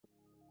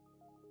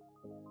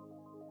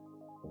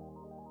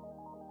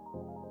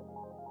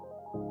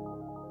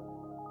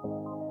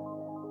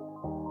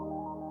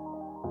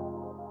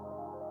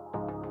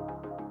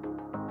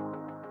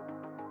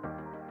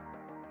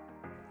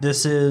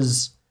This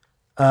is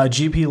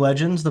GP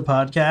Legends, the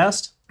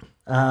podcast.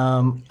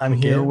 I'm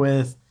here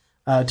with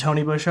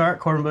Tony Bushart,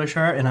 Corben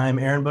Bushart, and I'm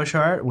Aaron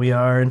Bushart. We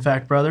are, in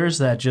fact, brothers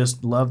that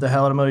just love the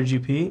hell out of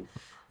MotoGP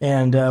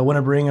and want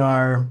to bring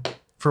our,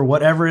 for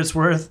whatever it's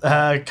worth,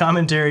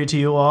 commentary to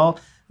you all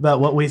about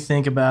what we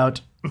think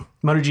about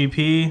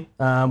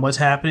MotoGP, what's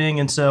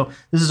happening. And so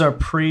this is our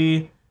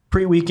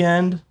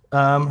pre-weekend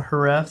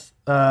Jerez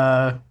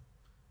kind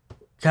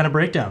of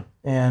breakdown.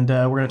 And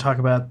we're going to talk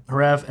about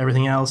Jerez,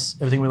 everything else,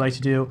 everything we like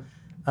to do.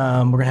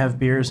 We're going to have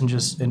beers and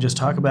just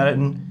talk about it.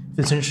 And if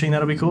it's interesting,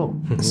 that'll be cool.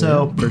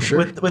 So for sure.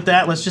 With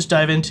that, let's just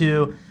dive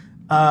into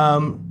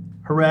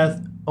Jerez,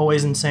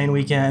 always insane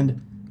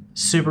weekend.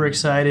 Super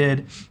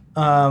excited.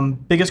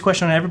 Biggest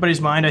question on everybody's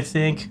mind, I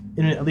think,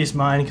 at least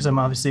mine, because I'm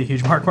obviously a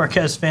huge Marc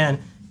Marquez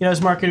fan. Is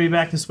Marc going to be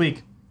back this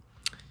week?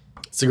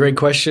 It's a great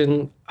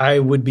question. I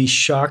would be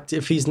shocked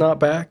if he's not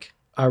back.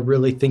 I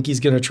really think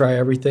he's going to try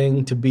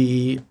everything to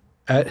be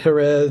at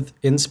Jerez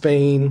in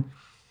Spain.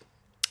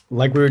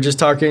 Like we were just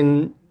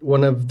talking,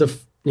 one of the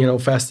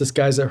fastest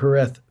guys at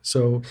Jerez.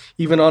 So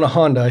even on a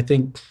Honda, I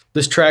think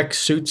this track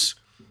suits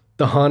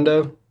the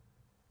Honda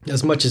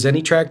as much as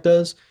any track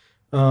does.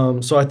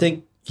 So I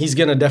think he's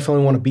going to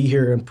definitely want to be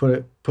here and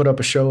put up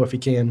a show if he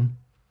can.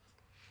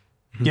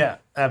 Yeah,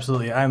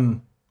 absolutely.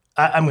 I'm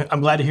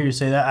glad to hear you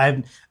say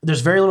that.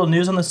 There's very little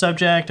news on the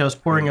subject. I was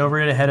poring over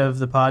it ahead of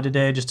the pod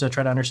today just to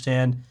try to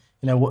understand,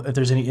 if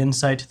there's any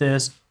insight to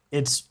this.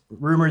 It's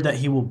rumored that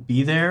he will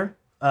be there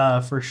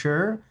for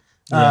sure.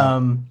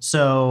 Yeah.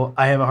 So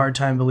I have a hard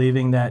time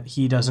believing that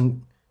he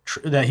doesn't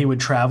that he would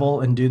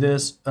travel and do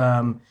this.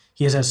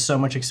 He has so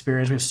much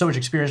experience. We have so much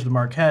experience with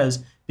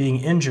Marquez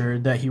being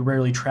injured that he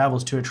rarely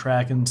travels to a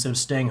track instead of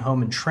staying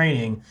home and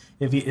training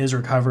if he is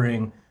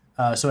recovering.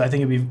 So I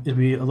think it'd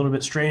be a little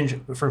bit strange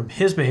for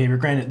his behavior.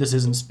 Granted, this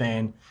isn't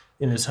Spain,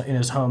 in his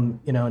home,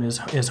 in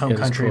his home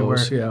country,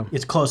 close, where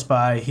it's close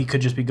by. He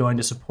could just be going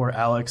to support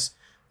Alex,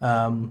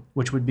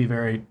 which would be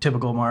very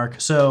typical Marc.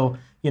 So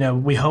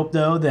we hope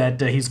though that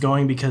he's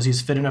going because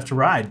he's fit enough to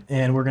ride,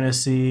 and we're going to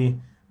see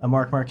a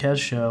Marc Marquez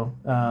show.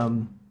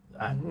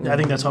 I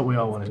think that's what we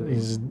all want to do.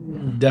 He's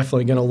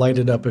definitely going to light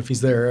it up if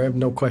he's there. I have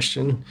no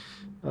question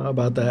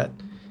about that.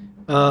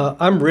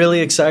 I'm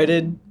really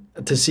excited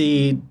to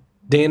see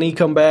Danny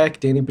come back.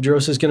 Danny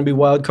Pedrosa is going to be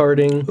wild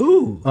carding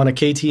on a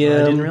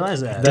KTM. I didn't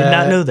realize that. Did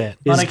not know that.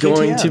 Is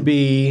going to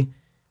be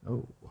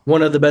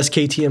one of the best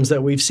KTMs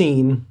that we've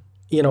seen,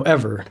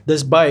 ever.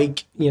 This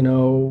bike,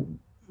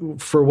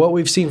 for what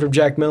we've seen from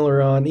Jack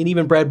Miller and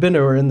even Brad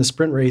Binder in the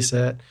sprint race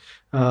at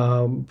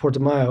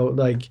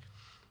Portimao,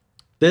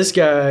 this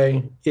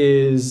guy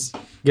is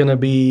going to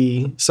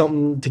be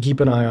something to keep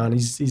an eye on.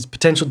 He's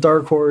potential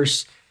dark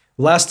horse.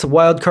 Last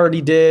wild card he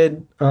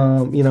did,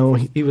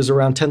 he was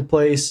around 10th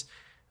place.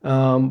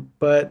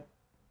 But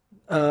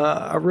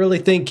I really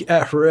think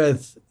at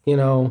Jerez,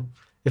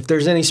 if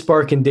there's any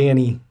spark in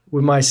Danny,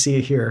 we might see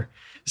it here.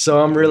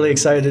 So I'm really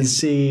excited to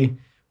see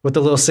what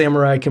the little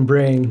samurai can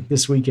bring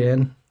this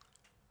weekend.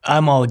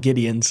 I'm all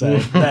giddy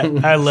inside.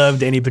 I love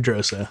Danny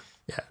Pedrosa.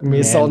 Yeah, I mean,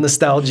 it's all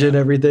nostalgia and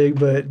everything,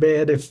 but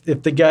man, if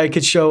the guy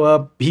could show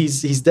up,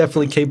 he's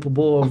definitely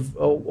capable of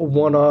a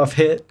one-off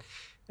hit.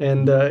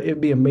 And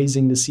it'd be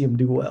amazing to see him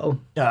do well.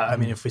 I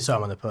mean, if we saw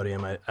him on the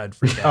podium, I'd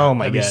freak out. Oh,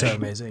 my God. That'd gosh. be so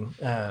amazing.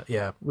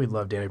 Yeah, we'd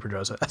love Danny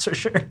Pedrosa, that's for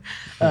sure.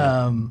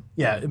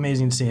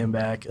 Amazing to see him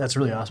back. That's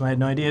really awesome. I had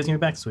no idea he was going to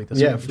be back this week.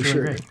 That's for really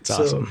sure. Great. It's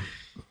awesome.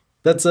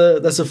 That's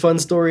a fun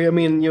story. I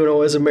mean,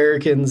 as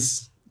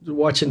Americans,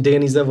 watching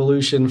Danny's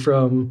evolution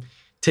from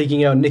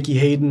taking out Nicky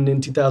Hayden in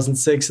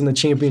 2006 in the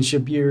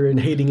championship year and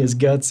hating his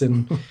guts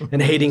and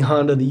hating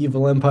Honda, the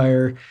evil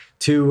empire,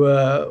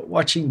 to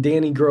watching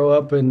Danny grow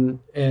up and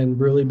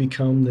really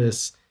become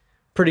this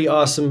pretty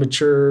awesome,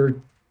 mature,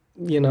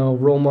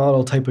 role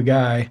model type of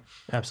guy.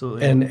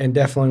 Absolutely. And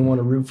definitely want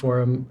to root for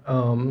him.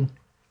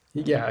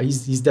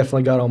 He's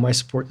definitely got all my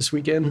support this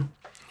weekend.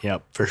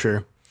 Yep, for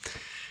sure.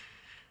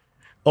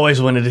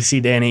 Always wanted to see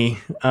Danny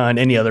on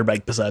any other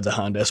bike besides a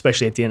Honda,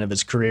 especially at the end of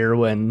his career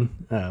when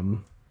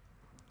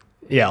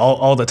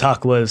all the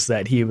talk was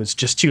that he was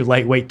just too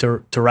lightweight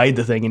to ride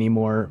the thing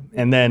anymore.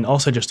 And then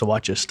also just to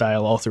watch his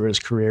style all through his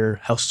career,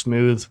 how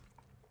smooth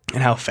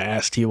and how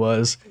fast he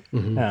was.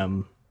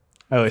 Mm-hmm.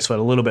 I always felt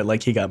a little bit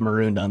like he got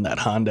marooned on that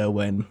Honda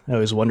when I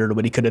always wondered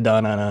what he could have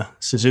done on a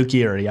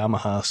Suzuki or a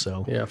Yamaha.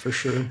 So yeah, for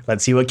sure.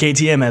 Let's see what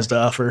KTM has to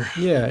offer.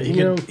 Yeah,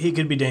 he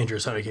could be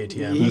dangerous on a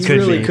KTM. He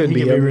really could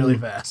be. He could be really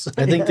fast.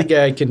 I think the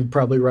guy can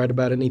probably ride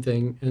about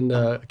anything, and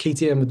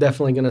KTM is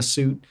definitely going to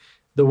suit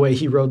the way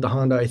he rode the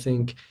Honda, I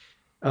think.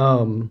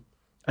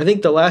 I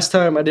think the last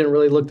time, I didn't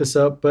really look this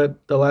up,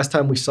 but the last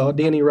time we saw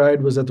Danny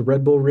ride was at the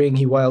Red Bull Ring.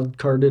 He wild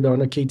carded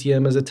on a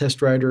KTM as a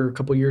test rider a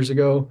couple years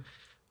ago.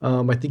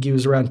 I think he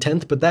was around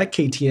 10th, but that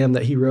KTM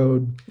that he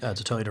rode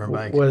it's a totally different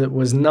bike.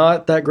 Was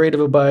not that great of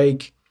a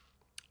bike.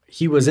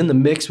 He was in the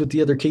mix with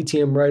the other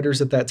KTM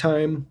riders at that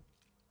time.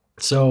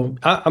 So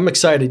I'm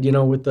excited,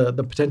 with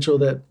the potential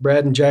that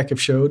Brad and Jack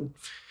have showed.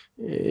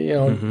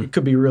 It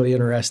could be really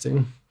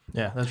interesting.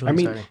 Yeah, that's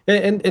really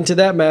exciting. And to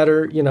that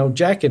matter,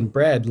 Jack and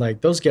Brad,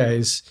 like those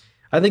guys,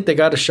 I think they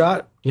got a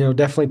shot.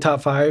 Definitely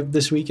top 5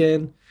 this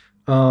weekend.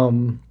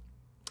 I've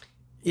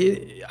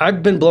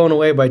been blown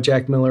away by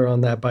Jack Miller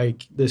on that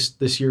bike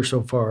this year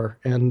so far,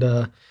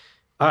 and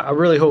I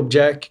really hope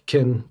Jack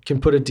can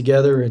put it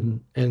together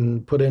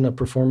and put in a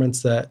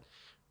performance that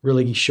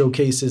really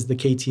showcases the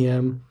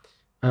KTM.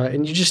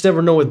 And you just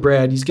never know with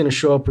Brad. He's going to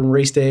show up on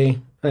race day,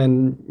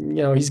 and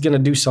he's going to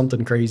do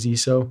something crazy.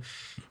 So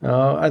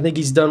I think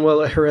he's done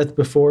well at Jerez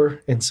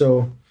before, and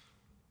so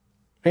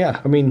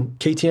yeah, I mean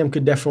KTM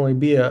could definitely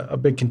be a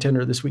big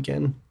contender this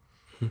weekend.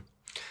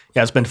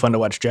 Yeah, it's been fun to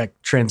watch Jack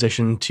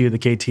transition to the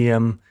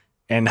KTM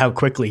and how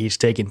quickly he's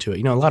taken to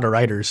it. A lot of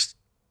riders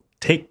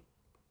take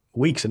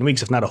weeks and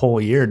weeks, if not a whole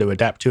year, to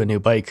adapt to a new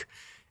bike.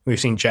 We've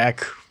seen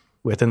Jack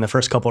within the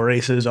first couple of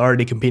races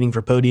already competing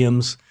for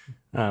podiums,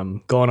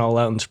 going all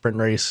out in sprint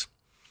race.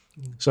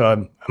 So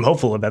I'm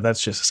hopeful that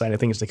that's just a sign of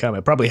things to come.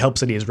 It probably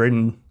helps that he has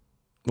ridden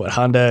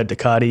Honda,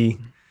 Ducati,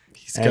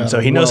 and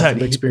so he knows how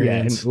to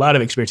experience. A lot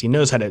of experience. He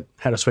knows how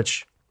to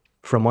switch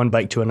from one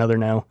bike to another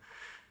now.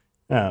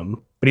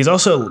 But he's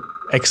also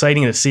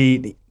exciting to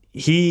see.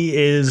 He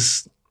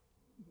is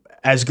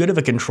as good of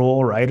a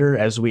control rider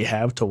as we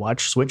have to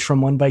watch switch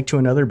from one bike to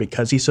another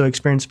because he's so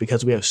experienced,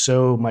 because we have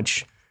so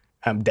much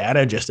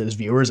data just as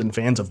viewers and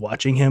fans of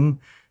watching him.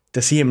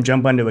 To see him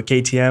jump onto a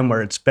KTM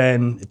where it's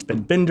been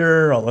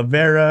Binder,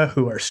 Oliveira,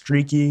 who are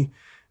streaky.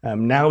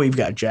 Now we've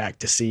got Jack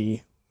to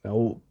see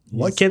how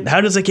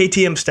does a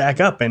KTM stack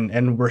up,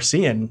 and we're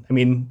seeing. I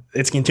mean,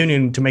 it's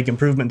continuing to make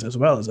improvements as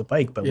well as a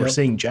bike, but we're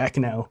seeing Jack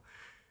now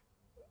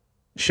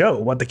show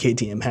what the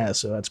KTM has.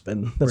 So that's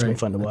been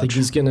fun to watch. I think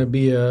he's going to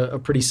be a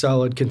pretty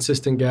solid,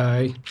 consistent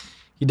guy.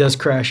 He does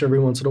crash every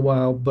once in a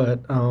while, but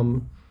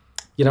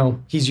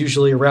he's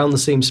usually around the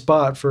same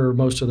spot for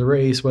most of the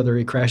race, whether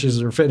he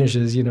crashes or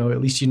finishes.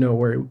 At least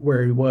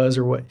where he was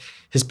or what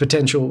his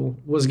potential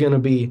was going to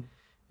be.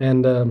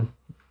 And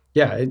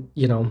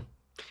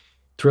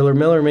Thriller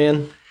Miller,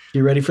 man,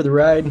 you ready for the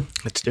ride?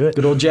 Let's do it.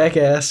 Good old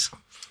jackass.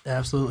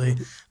 Absolutely.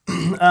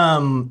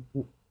 So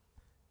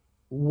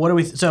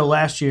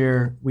last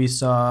year we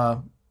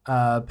saw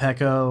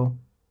Pecco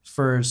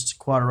first,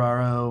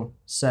 Quartararo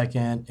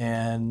second,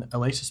 and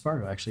Aleix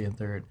Espargaro actually in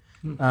third.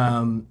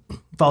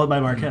 Followed by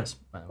Marquez,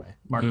 by the way,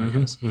 Marc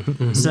Marquez.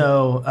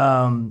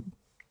 So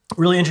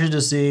really interested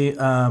to see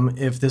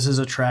if this is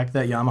a track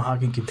that Yamaha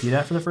can compete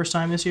at for the first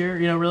time this year.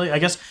 Really, I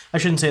guess I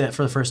shouldn't say that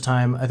for the first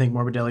time. I think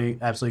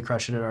Morbidelli absolutely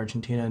crushed it at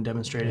Argentina and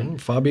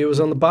demonstrated. Fabio was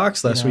on the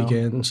box last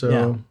weekend. So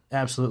yeah,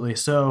 absolutely.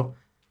 So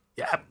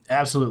yeah,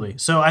 absolutely.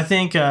 So I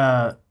think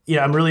I'm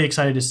really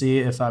excited to see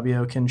if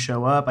Fabio can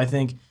show up. I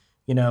think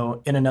in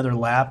another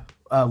lap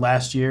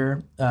last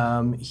year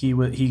he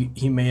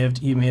may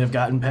have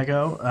gotten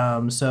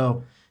Pecco.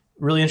 So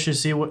really interested to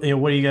see what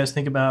do you guys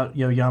think about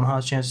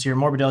Yamaha's chances here.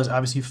 Morbidelli is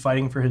obviously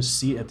fighting for his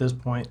seat at this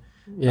point.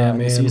 Yeah, man.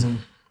 This season.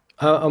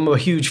 I'm a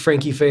huge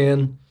Frankie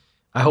fan.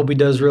 I hope he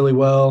does really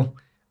well.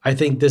 I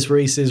think this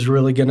race is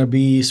really going to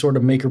be sort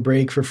of make or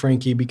break for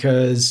Frankie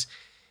because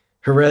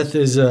Jerez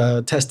is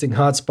a testing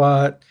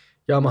hotspot.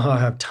 Yamaha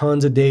have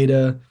tons of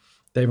data.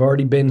 They've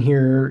already been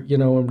here,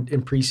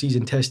 in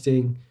preseason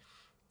testing.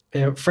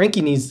 And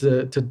Frankie needs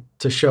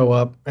to show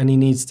up, and he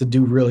needs to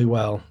do really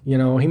well.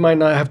 He might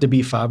not have to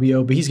beat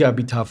Fabio, but he's got to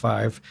be top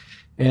 5.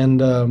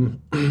 And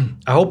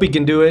I hope he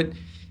can do it.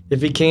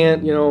 If he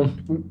can't,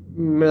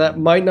 that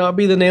might not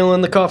be the nail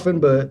in the coffin,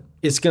 but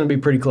it's going to be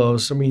pretty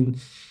close. I mean,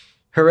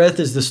 Jerez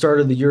is the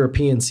start of the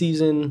European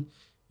season.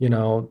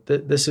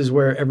 This is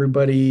where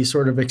everybody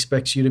sort of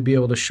expects you to be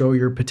able to show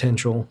your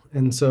potential.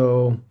 And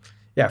so,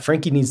 yeah,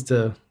 Frankie needs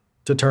to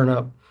turn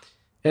up.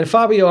 And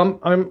Fabio,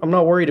 I'm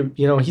not worried.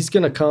 He's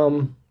going to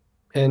come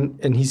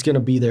and he's going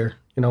to be there.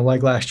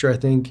 Like last year, I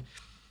think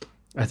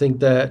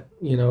that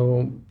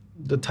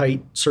the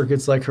tight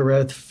circuits like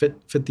Jerez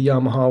fit the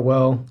Yamaha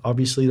well.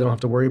 Obviously, they don't have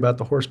to worry about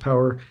the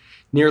horsepower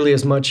nearly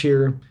as much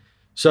here.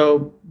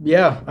 So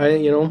yeah,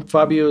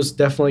 Fabio's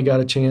definitely got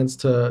a chance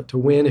to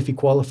win if he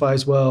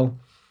qualifies well,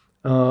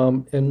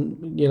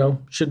 and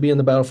should be in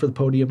the battle for the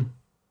podium.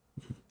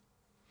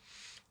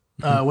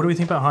 What do we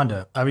think about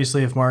Honda?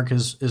 Obviously, if Marc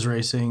is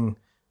racing,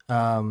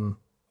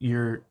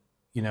 you're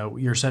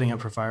setting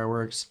up for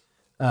fireworks.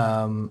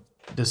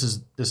 This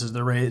is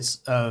the race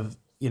of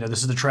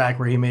this is the track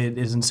where he made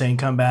his insane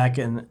comeback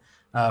and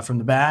from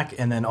the back,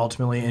 and then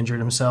ultimately injured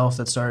himself.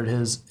 That started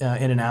his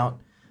in and out,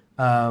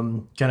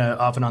 kind of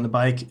off and on the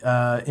bike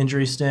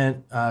injury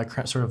stint,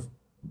 sort of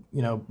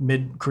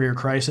mid-career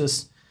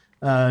crisis,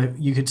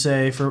 you could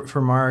say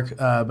for Marc,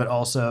 but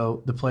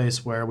also the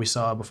place where we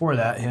saw before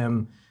that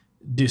him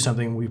do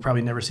something we've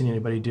probably never seen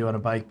anybody do on a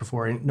bike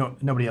before. And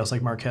nobody else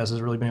like Marquez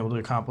has really been able to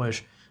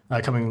accomplish,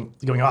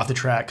 going off the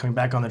track, coming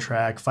back on the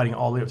track, fighting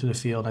all the way up through the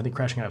field. I think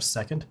crashing out of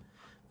second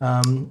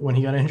when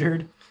he got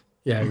injured.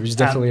 Yeah, he was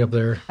definitely up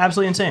there.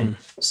 Absolutely insane.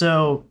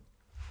 So,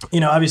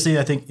 obviously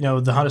I think,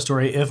 the Honda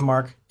story, if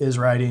Marc is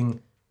riding,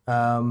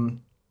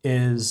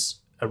 is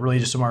really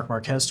just a Marc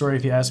Marquez story,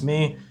 if you ask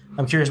me.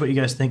 I'm curious what you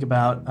guys think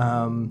about.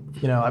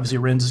 Obviously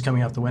Rins is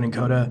coming off the win in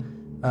Coda,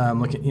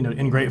 looking,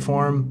 in great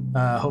form.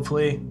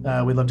 Hopefully,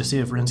 we'd love to see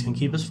if Rins can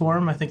keep his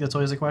form. I think that's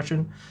always a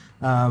question.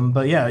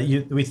 But yeah,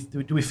 we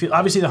feel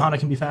obviously the Honda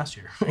can be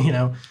faster.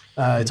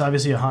 It's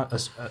obviously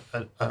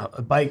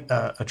a bike,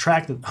 a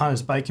track that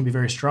Honda's bike can be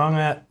very strong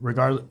at,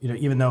 regardless.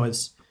 Even though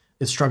it's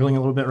struggling a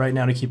little bit right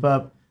now to keep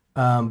up.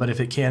 But if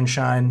it can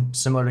shine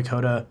similar to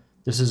Coda,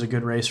 this is a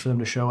good race for them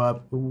to show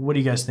up. What do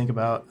you guys think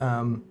about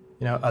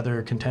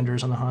other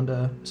contenders on the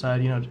Honda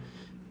side?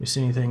 You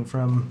see anything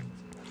from?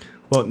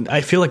 Well,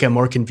 I feel like I'm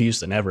more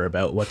confused than ever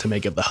about what to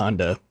make of the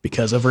Honda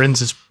because of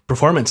Rins'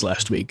 performance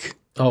last week.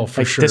 Oh,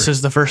 for sure. This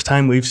is the first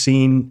time we've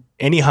seen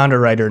any Honda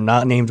rider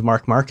not named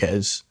Marc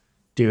Marquez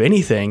do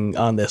anything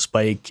on this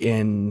bike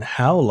in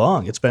how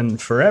long? It's been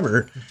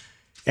forever.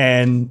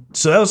 And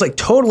so that was like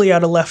totally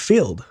out of left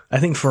field, I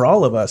think, for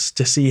all of us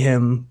to see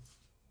him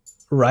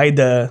ride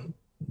the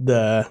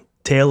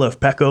tail of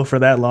Pecco for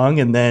that long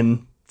and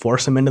then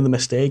force him into the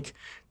mistake,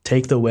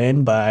 take the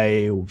win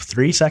by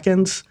 3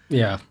 seconds.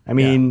 Yeah. I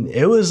mean,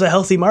 It was a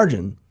healthy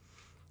margin.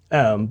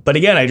 But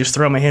again, I just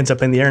throw my hands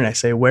up in the air and I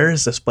say, where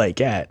is this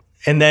bike at?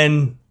 And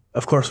then,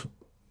 of course,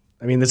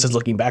 this is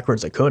looking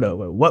backwards at Coda.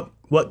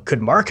 What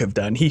could Marc have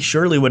done? He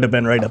surely would have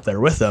been right up there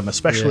with them,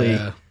 especially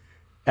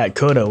at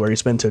Coda where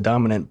he's been so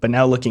dominant. But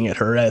now looking at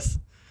Jerez,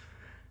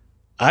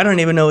 I don't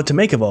even know what to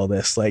make of all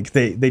this. Like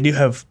they do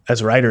have,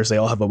 as riders, they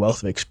all have a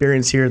wealth of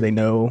experience here. They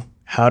know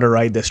how to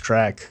ride this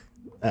track.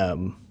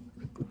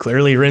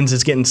 Clearly, Rins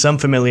is getting some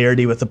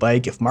familiarity with the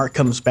bike. If Marc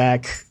comes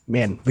back,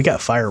 man, we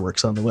got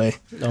fireworks on the way.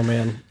 Oh,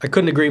 man. I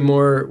couldn't agree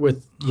more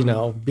with,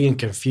 being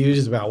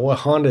confused about what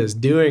Honda is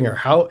doing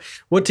or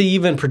what to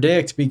even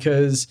predict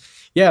because,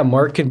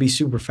 Marc can be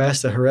super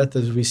fast at Jerez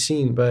as we've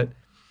seen, but,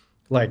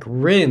 like,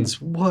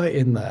 Rins, what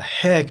in the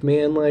heck,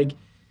 man? Like,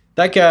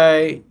 that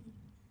guy,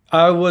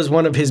 I was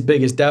one of his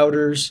biggest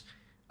doubters.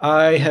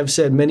 I have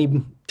said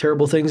many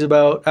terrible things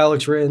about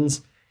Alex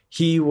Rins.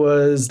 He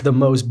was the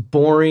most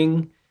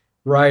boring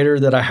rider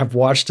that I have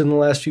watched in the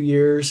last few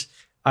years.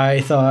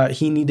 I thought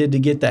he needed to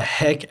get the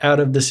heck out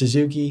of the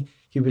Suzuki.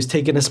 He was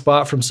taking a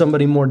spot from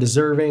somebody more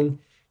deserving.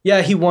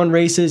 Yeah, he won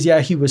races.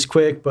 Yeah, he was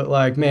quick. But,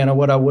 like, man,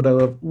 what I would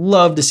have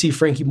loved to see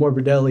Frankie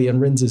Morbidelli in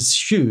Rins'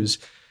 shoes.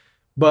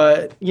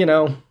 But, who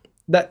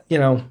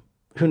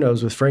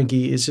knows with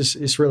Frankie?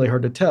 It's really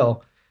hard to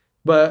tell.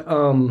 But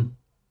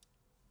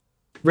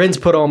Rins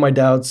put all my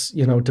doubts,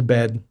 to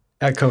bed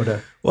at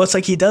Coda. Well, it's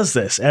like he does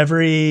this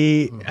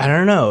every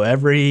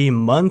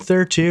month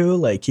or two.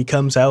 Like he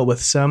comes out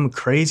with some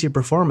crazy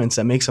performance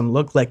that makes him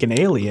look like an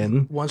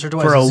alien once or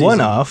twice for a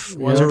one-off.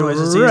 Once or twice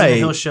a season, right.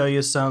 He'll show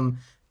you some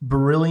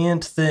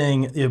brilliant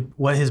thing,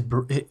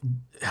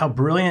 how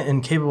brilliant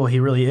and capable he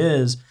really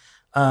is.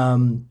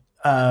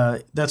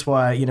 That's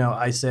why,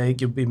 I say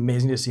it would be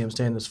amazing to see him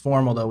stay in this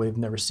form, although we've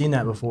never seen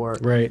that before.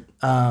 Right.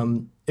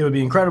 It would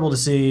be incredible to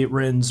see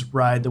Rins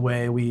ride the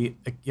way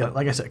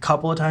like I said, a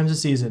couple of times a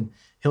season,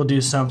 he'll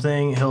do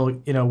something. He'll,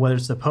 whether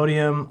it's the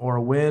podium or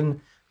a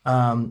win,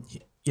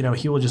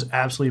 he will just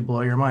absolutely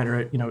blow your mind,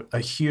 or, a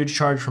huge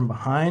charge from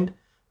behind.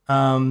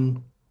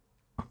 So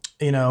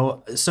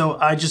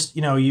I just,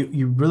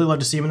 you really love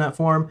to see him in that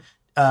form.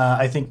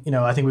 I think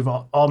we've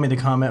all made the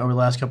comment over the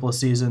last couple of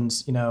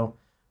seasons,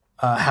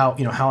 how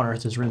on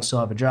earth does Rins still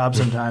have a job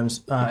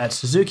sometimes at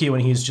Suzuki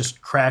when he's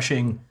just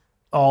crashing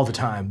all the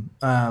time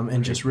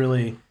and just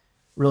really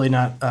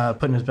not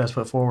putting his best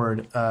foot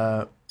forward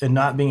and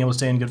not being able to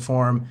stay in good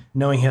form,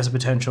 knowing he has a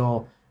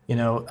potential.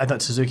 I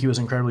thought Suzuki was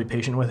incredibly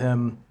patient with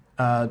him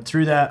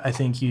through that. I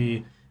think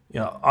he,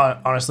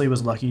 honestly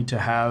was lucky to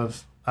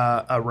have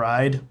a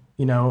ride,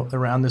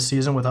 around this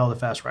season with all the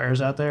fast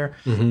riders out there.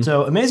 Mm-hmm.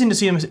 So amazing to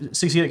see him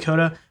succeed at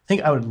Coda. I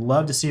think I would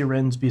love to see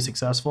Rins be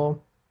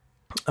successful.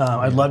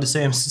 I'd love to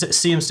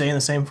see him stay in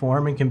the same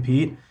form and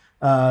compete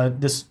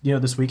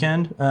this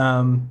weekend.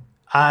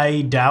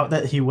 I doubt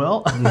that he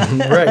will.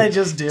 Right. I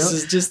just do. This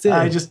is just it.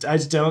 I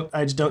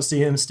just don't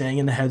see him staying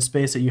in the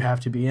headspace that you have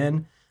to be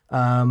in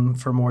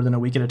for more than a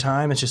week at a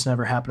time. It's just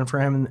never happened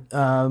for him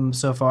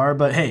so far.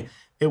 But hey,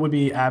 it would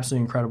be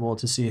absolutely incredible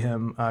to see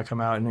him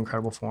come out in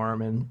incredible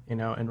form and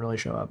and really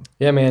show up.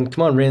 Yeah, man.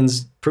 Come on,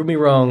 Rins. Prove me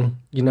wrong.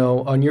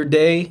 On your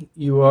day,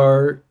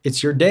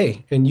 it's your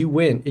day and you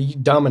win. You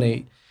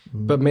dominate.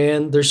 But,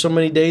 man, there's so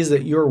many days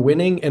that you're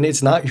winning and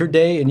it's not your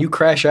day and you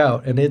crash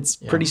out, and it's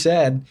pretty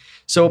sad.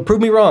 So prove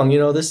me wrong.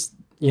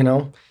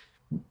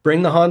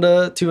 Bring the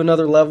Honda to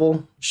another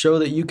level. Show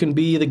that you can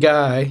be the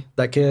guy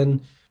that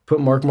can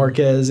put Marc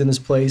Marquez in his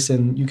place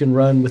and you can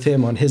run with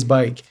him on his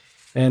bike.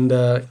 And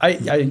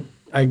I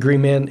agree,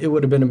 man. It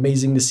would have been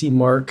amazing to see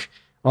Marc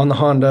on the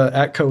Honda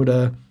at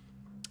Coda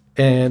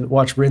and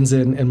watch Rins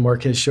and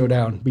Marquez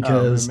showdown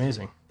because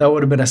that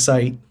would have been a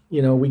sight.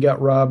 We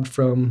got robbed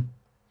from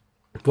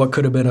what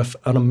could have been a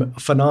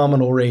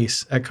phenomenal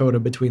race at Coda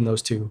between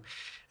those two.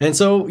 And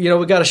so,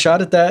 we got a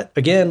shot at that.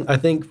 Again, I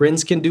think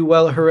Rins can do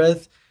well at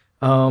Jerez.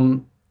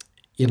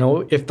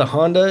 If the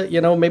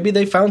Honda, maybe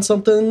they found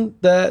something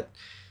that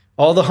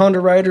all the Honda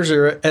riders,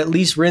 or at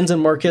least Rins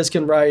and Marquez,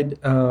 can ride.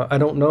 I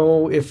don't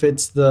know if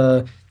it's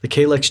the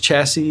Kalex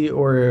chassis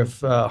or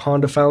if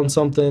Honda found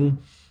something.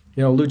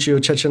 Lucio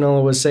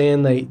Cecchinello was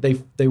saying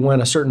they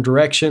went a certain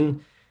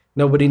direction.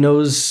 Nobody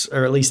knows,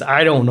 or at least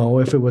I don't know,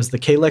 if it was the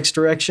Kalex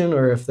direction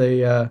or if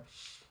they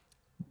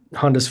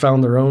Honda's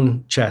found their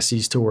own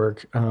chassis to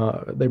work.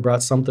 They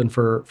brought something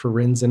for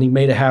Rins, and he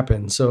made it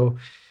happen. So,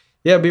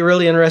 yeah, it'd be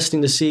really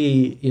interesting to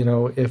see,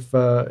 if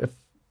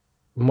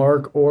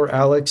Mark or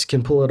Alex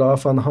can pull it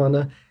off on the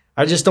Honda.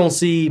 I just don't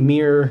see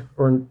Mir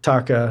or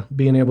Taka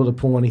being able to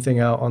pull anything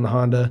out on the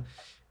Honda.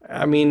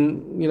 I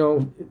mean,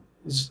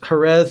 it's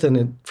Jerez,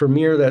 and for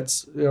Mir,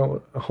 that's,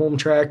 a home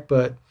track,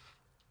 but,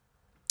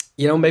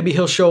 maybe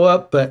he'll show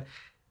up, but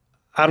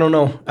I don't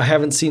know. I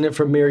haven't seen it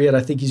from Mir yet.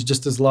 I think he's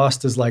just as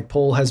lost as like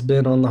Pole has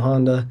been on the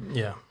Honda.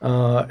 Yeah.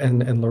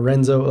 And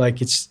Lorenzo, like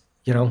it's,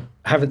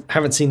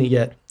 haven't seen it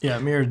yet. Yeah,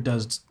 Mir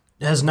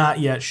has not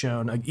yet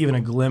shown even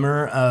a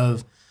glimmer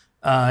of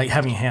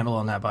having a handle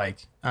on that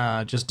bike.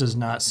 Just does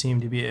not seem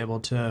to be able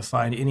to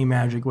find any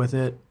magic with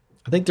it.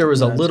 I think there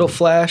was a little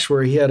flash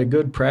where he had a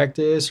good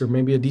practice or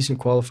maybe a decent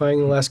qualifying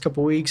in the last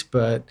couple of weeks,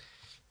 but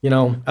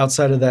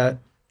outside of that,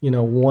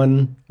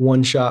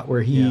 one shot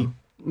where he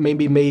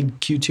maybe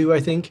made Q2, I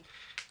think.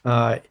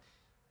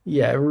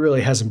 It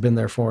really hasn't been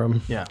there for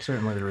him. Yeah,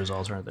 certainly the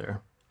results aren't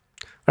there.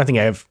 I think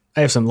I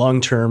have some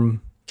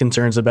long-term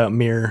concerns about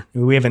Mir.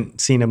 We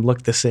haven't seen him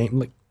look the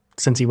same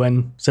since he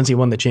won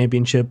the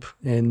championship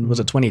in, was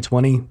it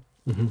 2020?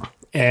 Mm-hmm.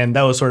 And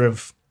that was sort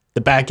of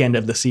the back end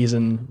of the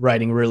season,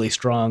 riding really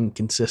strong,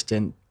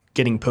 consistent,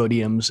 getting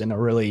podiums in a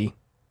really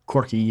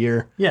quirky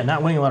year. Yeah,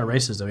 not winning a lot of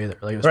races though either.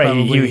 Like, it was right,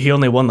 probably, he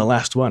only won the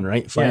last one,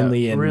 right?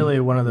 Finally, yeah, and really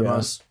one of the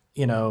most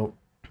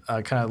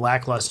kind of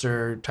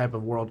lackluster type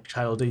of world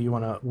title that you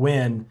want to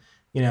win.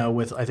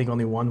 With I think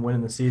only one win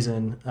in the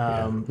season.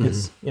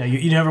 It's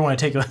you never want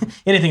to take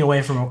anything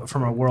away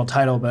from a world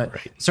title, but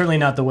certainly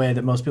not the way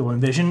that most people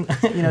envision.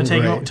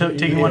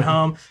 Taking one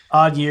home,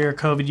 odd year,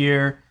 COVID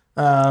year.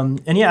 I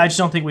just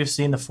don't think we've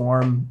seen the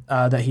form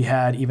that he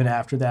had even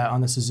after that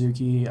on the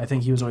Suzuki. I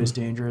think he was always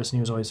dangerous and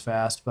he was always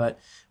fast, but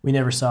we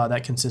never saw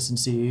that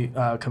consistency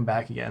come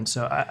back again.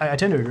 So I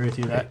tend to agree with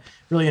you that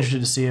really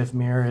interested to see if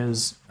Mir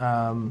is,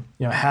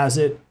 has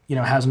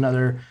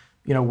another,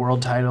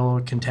 world title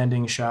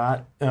contending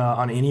shot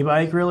on any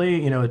bike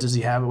really. Does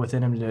he have it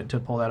within him to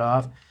pull that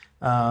off?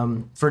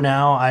 For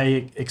now,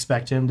 I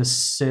expect him to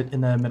sit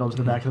in the middle to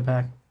the back of the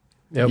pack.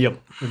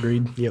 Yep.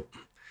 Agreed. Yep.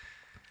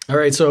 All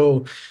right,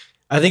 so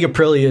I think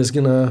Aprilia is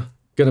gonna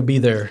be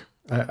there.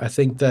 I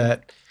think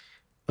that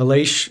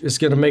Aleix is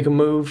gonna make a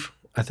move.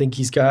 I think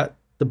he's got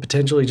the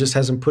potential. He just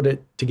hasn't put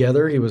it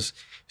together. He's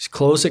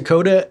close at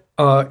Coda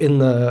in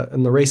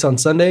the race on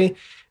Sunday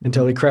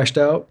until he crashed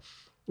out,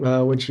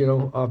 which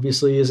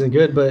obviously isn't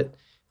good. But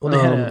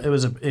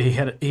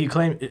he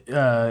claimed it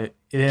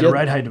had a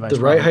ride height device. The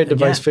ride height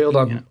device failed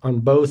on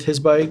both his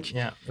bike.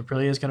 Yeah,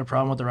 Aprilia's got a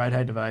problem with the ride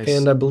height device,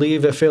 and I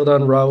believe it failed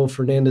on Raul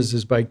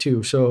Fernandez's bike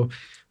too. So.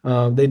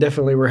 They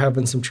definitely were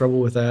having some trouble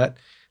with that.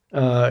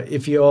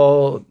 If you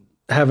all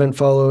haven't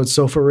followed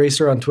Sofa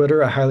Racer on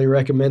Twitter, I highly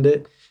recommend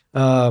it.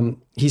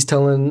 He's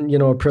telling,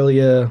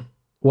 Aprilia,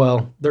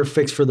 well, their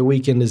fix for the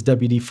weekend is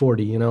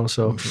WD-40,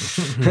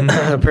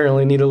 so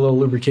apparently need a little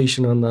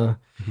lubrication on the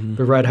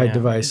ride height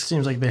device. It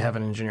seems like they have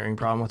an engineering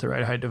problem with the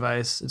ride height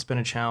device. It's been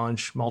a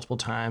challenge multiple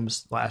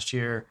times last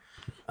year.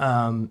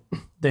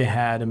 They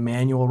had a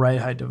manual ride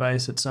height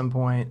device at some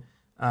point.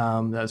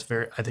 That's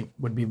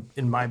would be,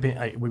 in my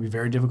opinion, would be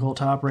very difficult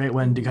to operate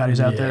when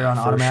Ducati's out there on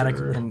automatic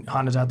and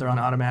Honda's out there on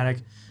automatic.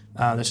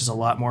 That's just a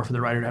lot more for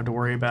the rider to have to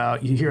worry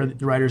about. You hear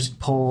the riders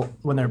pull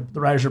when the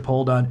riders are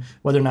polled on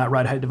whether or not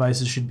ride height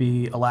devices should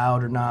be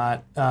allowed or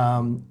not.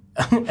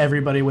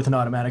 Everybody with an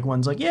automatic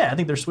one's like, yeah, I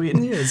think they're sweet.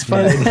 Yeah, it's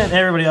fine. And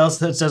everybody else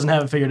that doesn't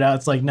have it figured out,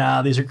 it's like,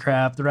 nah, these are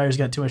crap. The rider's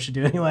got too much to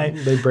do anyway.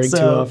 They break too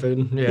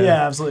often.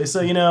 Yeah, absolutely.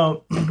 So,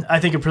 I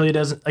think Aprilia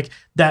doesn't like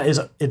that.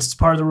 It's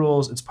part of the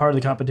rules. It's part of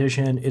the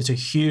competition. It's a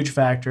huge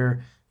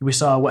factor. We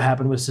saw what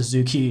happened with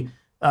Suzuki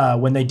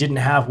when they didn't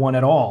have one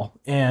at all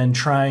and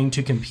trying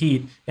to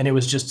compete. And it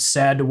was just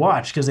sad to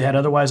watch because they had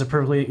otherwise a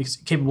perfectly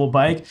capable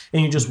bike.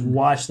 And you just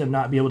watch them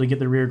not be able to get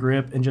the rear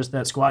grip, and just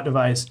that squat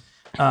device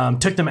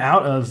took them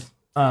out of,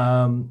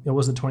 it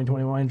was the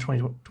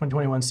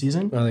 2021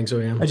 season. I think so,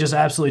 yeah. I just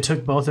absolutely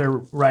took both their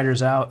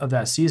riders out of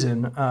that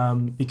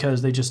season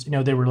because they just,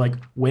 they were like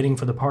waiting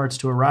for the parts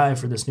to arrive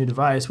for this new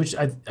device, which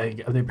they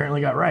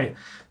apparently got right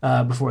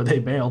before they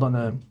bailed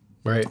on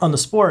the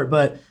sport.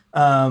 But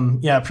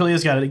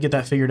Aprilia's got to get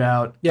that figured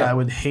out. Yeah. I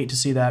would hate to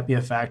see that be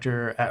a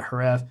factor at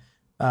Jerez.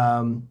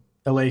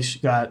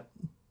 Aleix got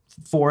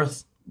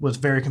fourth, was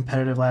very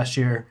competitive last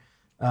year.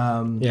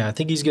 I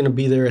think he's going to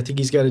be there. I think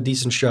he's got a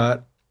decent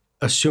shot,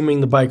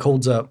 assuming the bike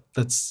holds up.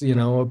 That's,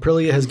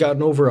 Aprilia has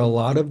gotten over a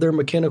lot of their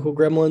mechanical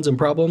gremlins and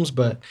problems,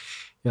 but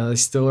they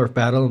still are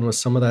battling with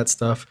some of that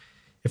stuff.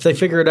 If they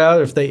figure it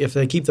out, if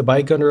they keep the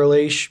bike under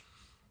Aleix,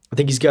 I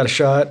think he's got a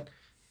shot.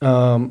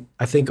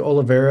 I think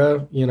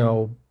Oliveira,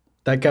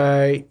 that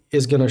guy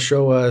is going to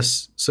show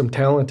us some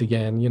talent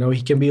again. You know,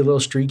 he can be a little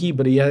streaky,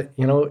 but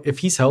if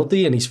he's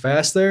healthy and he's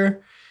fast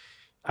there,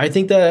 I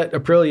think that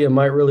Aprilia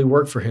might really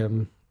work for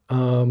him.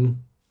 And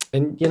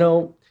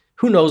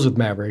who knows with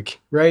Maverick,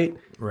 right?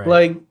 Right.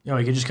 Like,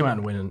 he could just come out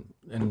and win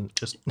and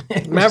just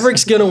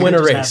Maverick's going to win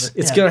a race.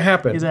 Happen. It's going to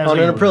happen on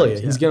an Aprilia.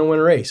 Yeah. He's going to win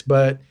a race,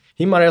 but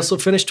he might also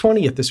finish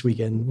 20th this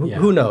weekend. Yeah.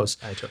 Who knows?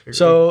 I totally agree.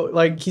 So,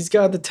 like, he's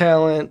got the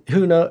talent.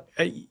 Who knows?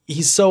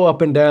 He's so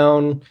up and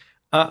down.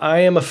 I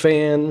am a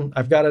fan.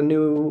 I've got a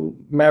new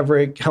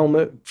Maverick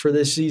helmet for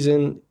this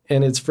season,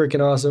 and it's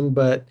freaking awesome.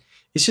 But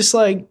it's just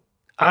like,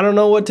 I don't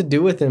know what to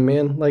do with him,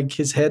 man. Like,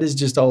 his head is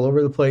just all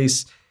over the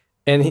place.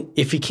 And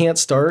if he can't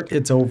start,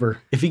 it's over.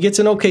 If he gets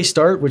an okay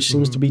start, which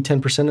seems to be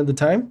 10% of the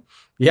time,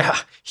 yeah,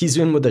 he's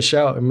in with a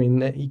shout. I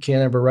mean, you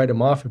can't ever write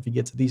him off if he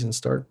gets a decent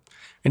start.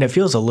 And it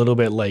feels a little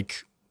bit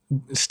like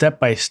step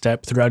by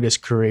step throughout his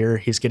career,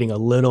 he's getting a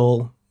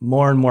little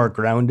more and more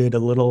grounded, a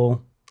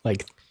little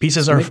like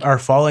pieces are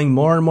falling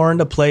more and more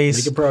into place.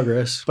 Making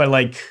progress. But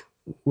like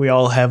we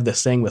all have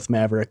this thing with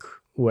Maverick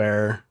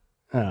where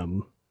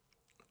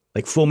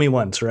like fool me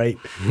once, right?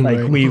 Like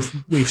Right.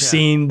 we've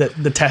seen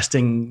the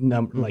testing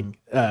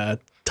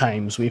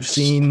times. We've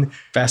seen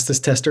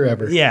Fastest tester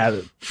ever.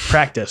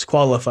 practice,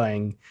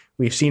 qualifying.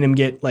 We've seen him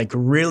get like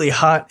really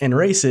hot in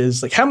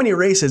races. Like how many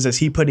races is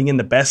he putting in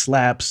the best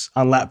laps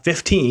on lap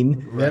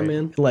 15? Yeah,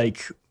 man.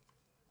 Like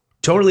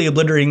totally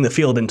obliterating the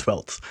field in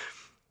 12th.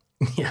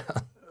 Yeah.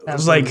 I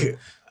was like,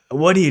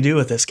 what do you do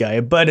with this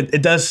guy? But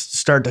it does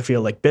start to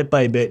feel like bit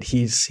by bit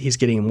he's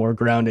getting more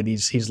grounded.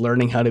 He's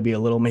learning how to be a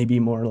little maybe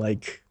more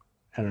like,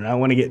 I don't know, I don't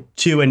want to get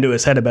too into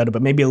his head about it,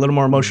 but maybe a little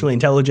more emotionally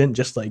intelligent,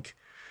 just like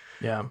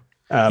Yeah.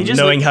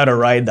 knowing how to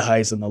ride the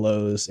highs and the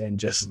lows and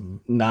just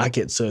not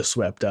get so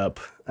swept up.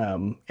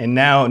 And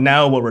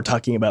now what we're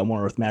talking about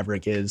more with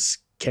Maverick is,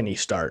 can he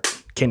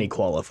start? Can he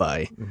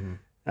qualify?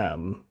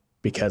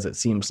 Because it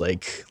seems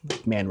like,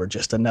 man,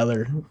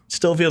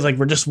 still feels like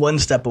we're just one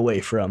step away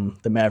from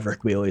the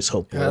Maverick we always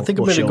hope will I think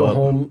I'm will going to show go up.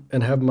 home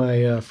and have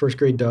my first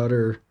grade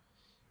daughter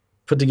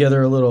put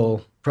together a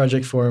little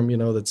project for him,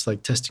 that's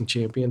like testing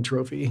champion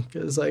trophy.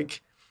 Because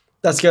like,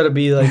 that's got to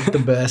be like the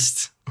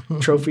best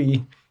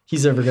trophy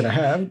he's ever going to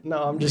have.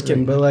 No, I'm just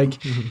kidding. But like,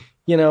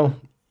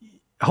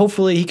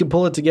 hopefully he can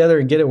pull it together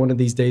and get it one of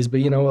these days. But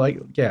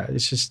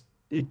it's just,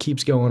 it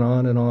keeps going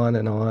on and on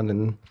and on.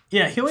 And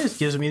yeah, he always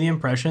gives me the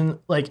impression,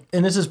 like,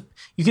 and this is,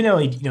 you can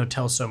only,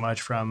 tell so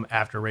much from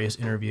after race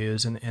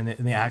interviews and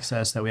the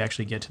access that we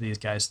actually get to these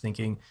guys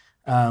thinking.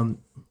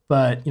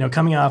 But,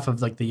 coming off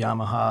of like the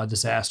Yamaha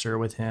disaster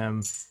with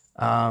him,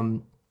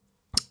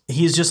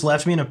 he's just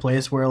left me in a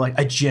place where like,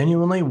 I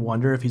genuinely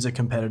wonder if he's a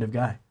competitive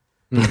guy.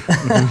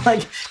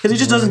 Like, cause he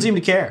just doesn't seem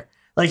to care.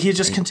 Like he's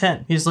just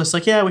content. He's just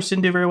like, yeah, we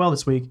didn't do very well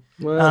this week.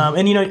 Well,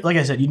 and like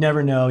I said, you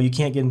never know. You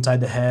can't get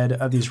inside the head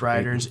of these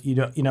riders. You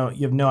don't.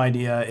 You have no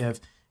idea if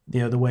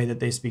the way that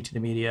they speak to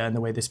the media and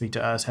the way they speak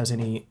to us has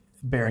any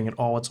bearing at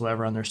all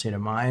whatsoever on their state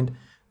of mind.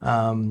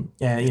 And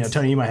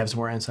Tony, you might have some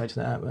more insight to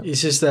that. But.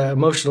 it's just that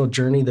emotional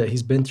journey that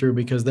he's been through,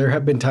 because there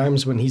have been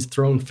times when he's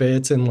thrown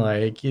fits and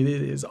like it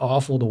is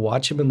awful to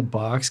watch him in the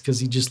box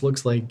because he just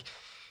looks like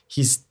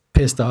he's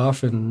pissed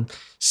off and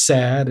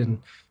sad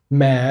and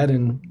mad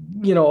and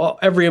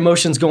every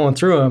emotion's going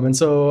through him. And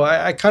so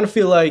I kind of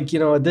feel like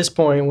at this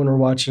point when we're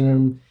watching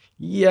him,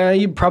 yeah,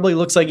 he probably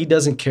looks like he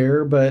doesn't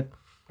care, but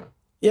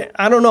yeah,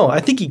 I don't know, I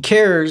think he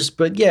cares.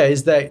 But yeah,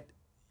 is that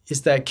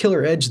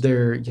killer edge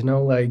there?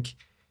 Like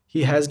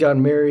he has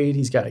gotten married,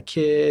 he's got a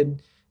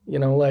kid,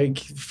 like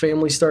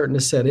family's starting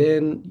to set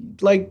in.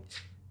 Like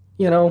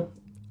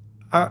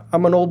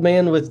I'm an old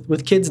man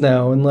with kids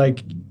now, and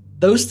like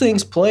those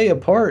things play a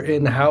part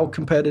in how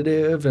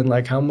competitive and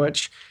like how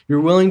much you're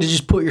willing to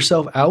just put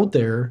yourself out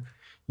there,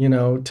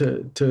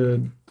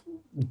 to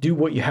do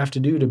what you have to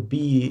do to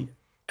be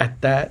at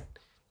that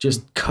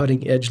just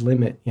cutting edge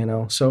limit,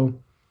 So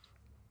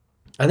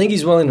I think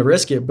he's willing to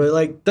risk it. But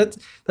like that's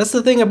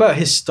the thing about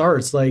his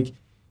starts. Like,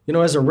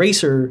 as a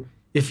racer,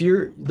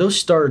 those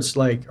starts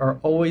like are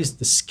always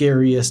the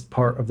scariest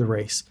part of the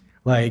race.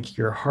 Like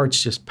your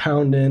heart's just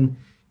pounding.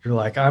 You're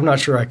like, I'm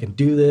not sure I can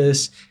do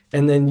this.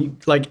 And then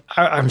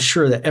I'm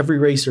sure that every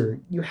racer,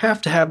 you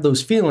have to have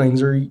those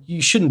feelings or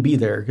you shouldn't be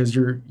there, because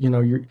you're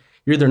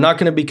either not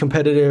going to be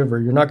competitive or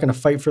you're not going to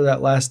fight for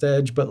that last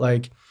edge. But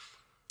like,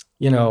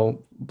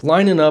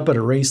 lining up at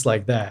a race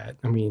like that,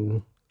 I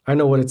mean, I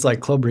know what it's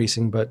like club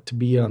racing, but to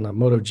be on a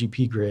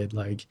MotoGP grid,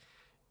 like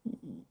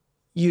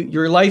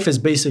your life is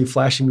basically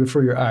flashing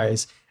before your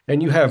eyes,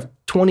 and you have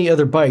 20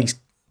 other bikes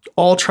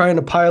all trying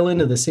to pile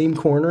into the same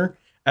corner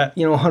at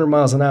 100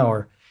 miles an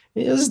hour.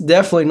 It's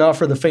definitely not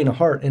for the faint of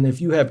heart. And if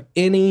you have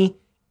any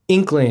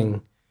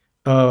inkling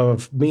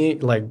of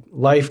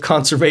life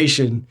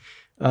conservation,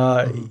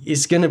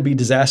 it's going to be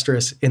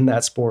disastrous in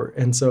that sport.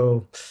 And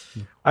so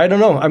I don't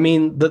know. I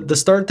mean, the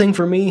start thing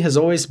for me has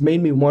always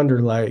made me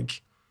wonder,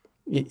 like,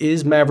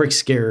 is Maverick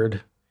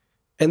scared?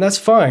 And that's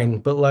fine.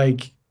 But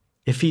like,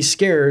 if he's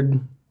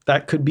scared,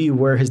 that could be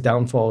where his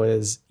downfall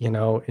is,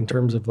 in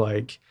terms of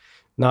like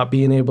not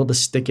being able to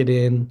stick it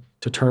in,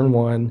 to turn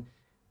one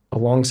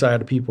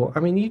alongside of people. I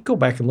mean, you go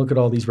back and look at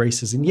all these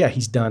races, and yeah,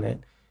 he's done it.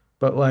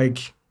 But,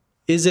 like,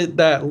 is it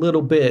that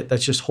little bit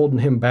that's just holding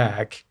him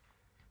back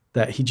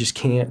that he just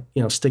can't,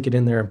 stick it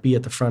in there and be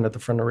at the front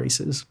of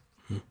races?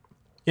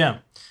 Yeah,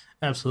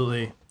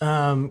 absolutely.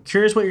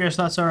 Curious what your guys'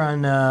 thoughts are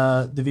on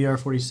the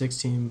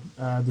VR46 team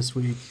this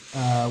week.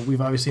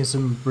 We've obviously seen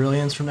some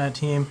brilliance from that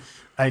team.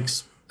 I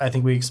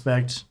think we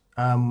expect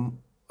a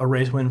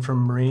race win from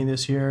Marini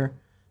this year.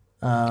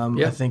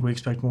 I think we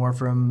expect more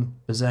from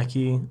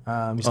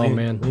Bezzecchi. He's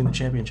leading the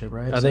championship,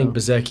 right? I think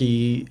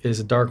Bezzecchi is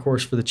a dark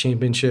horse for the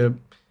championship.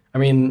 I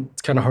mean,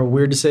 it's kind of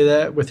weird to say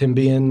that with him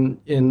being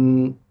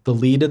in the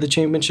lead of the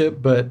championship,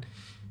 but,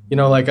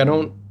 I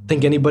don't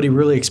think anybody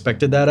really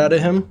expected that out of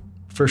him,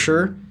 for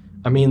sure.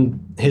 I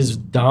mean, his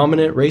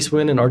dominant race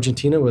win in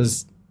Argentina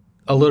was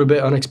a little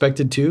bit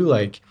unexpected, too.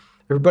 Like,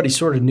 everybody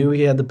sort of knew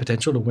he had the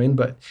potential to win,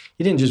 but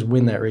he didn't just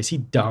win that race. He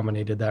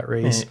dominated that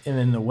race. And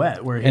in the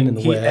wet, where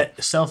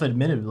he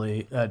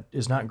self-admittedly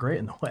is not great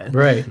in the wet.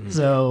 Right.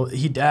 So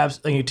he dabs,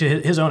 to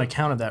his own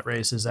account of that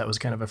race, is that was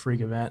kind of a freak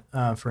event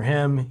for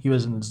him. He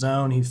was in the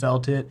zone. He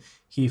felt it.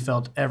 He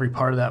felt every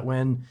part of that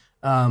win.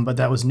 But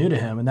that was new to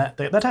him. And that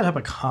type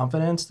of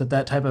confidence,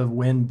 that type of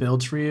win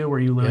builds for you, where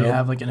you literally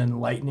have like an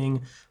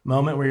enlightening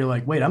moment where you're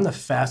like, wait, I'm the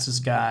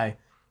fastest guy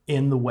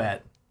in the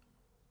wet.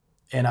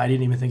 And I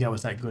didn't even think I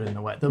was that good in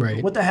the wet.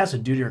 What that has to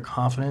do to your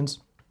confidence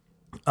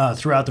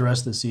throughout the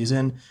rest of the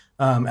season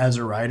as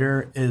a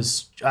rider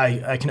is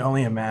I can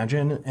only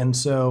imagine. And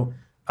so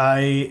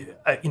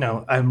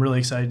I'm really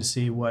excited to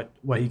see what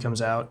he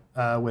comes out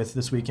with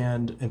this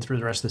weekend and through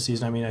the rest of the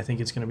season. I mean, I think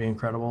it's going to be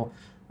incredible.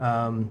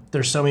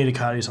 There's so many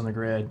Ducatis on the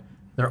grid.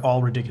 They're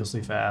all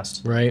ridiculously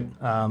fast. Right.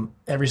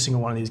 Every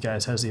single one of these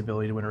guys has the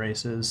ability to win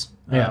races,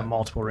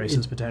 multiple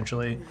races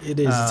potentially. It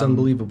is. It's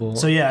unbelievable.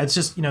 So, yeah, it's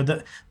just,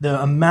 the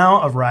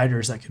amount of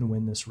riders that can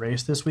win this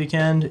race this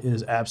weekend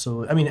is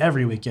absolutely, I mean,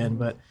 every weekend,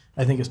 but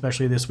I think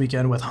especially this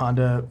weekend with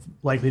Honda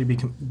likely to be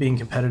being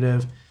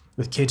competitive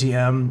with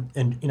KTM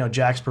and,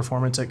 Jack's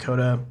performance at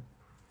COTA.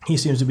 He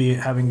seems to be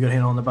having a good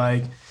handle on the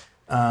bike.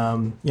 The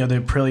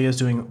Aprilia is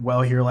doing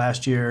well here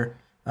last year,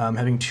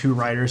 having two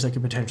riders that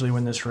could potentially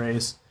win this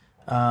race.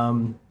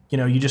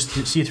 You just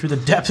see through the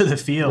depth of the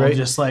field, right.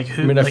 Just like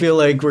who. I mean, I feel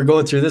like we're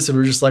going through this and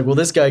we're just like, well,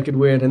 this guy could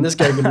win and this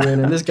guy could win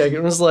and this guy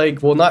could. It's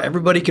like, well, not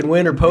everybody can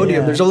win or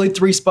podium. Yeah. There's only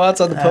 3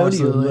 spots on the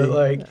podium, but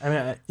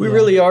like, we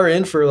really are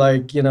in for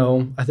like,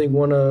 I think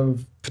one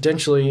of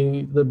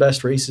potentially the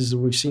best races that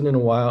we've seen in a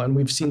while, and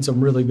we've seen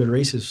some really good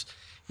races,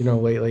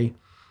 lately.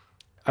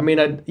 I mean,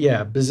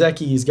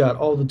 Bezzecchi's got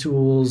all the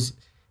tools.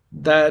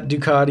 That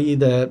Ducati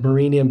that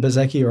Marini and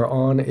Bezzecchi are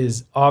on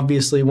is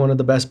obviously one of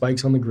the best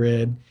bikes on the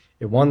grid.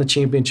 It won the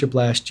championship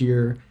last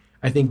year.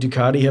 I think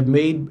Ducati have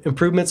made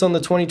improvements on the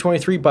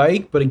 2023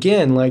 bike, but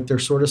again, like they're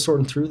sort of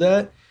sorting through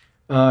that.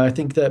 I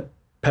think that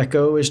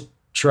Pecco is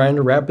trying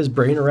to wrap his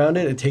brain around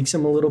it. It takes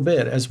him a little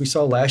bit, as we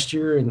saw last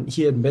year, and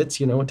he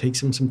admits, it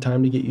takes him some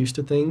time to get used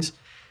to things.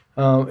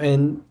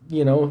 In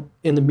the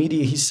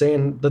media, he's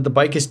saying that the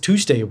bike is too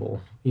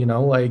stable,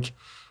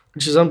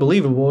 which is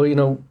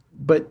unbelievable,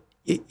 but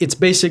it's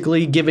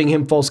basically giving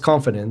him false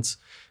confidence.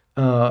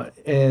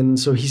 And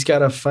so he's got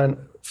to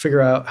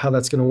figure out how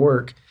that's going to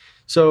work.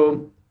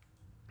 So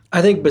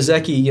I think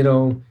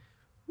Bezzecchi,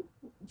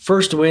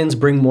 first wins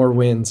bring more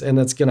wins, and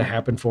that's going to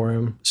happen for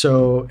him.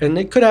 So, and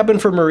it could happen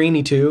for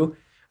Marini too.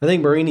 I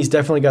think Marini's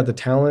definitely got the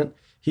talent.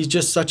 He's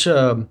just such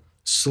a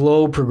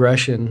slow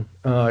progression.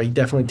 He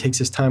definitely takes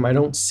his time. I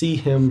don't see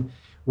him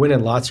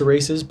winning lots of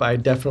races, but I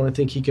definitely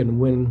think he can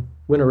win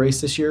a race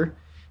this year.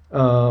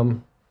 But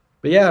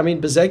yeah, I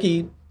mean,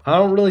 Bezzecchi, I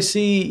don't really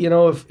see,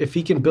 if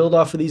he can build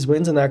off of these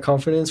wins and that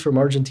confidence from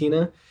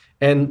Argentina.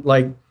 And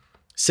like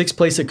 6th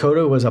place at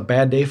COTA was a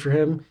bad day for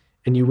him,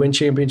 and you win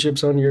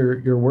championships on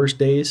your worst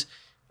days.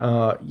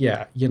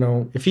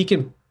 If he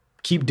can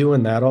keep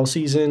doing that all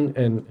season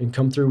and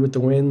come through with the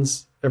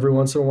wins every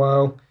once in a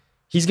while,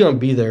 he's going to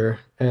be there.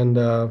 And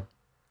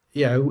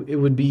it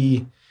would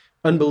be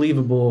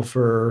unbelievable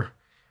for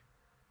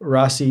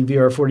Rossi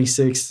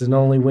VR46 to not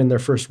only win their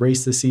first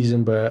race this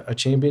season, but a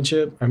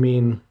championship. I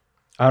mean,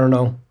 I don't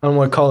know. I don't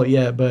want to call it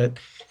yet, but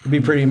it'd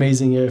be pretty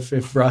amazing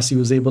if Rossi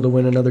was able to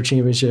win another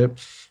championship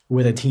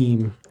with a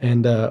team.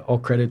 And all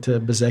credit to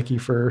Bezzecchi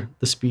for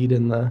the speed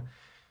and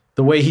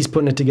the way he's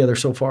putting it together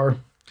so far.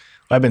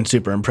 I've been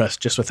super impressed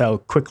just with how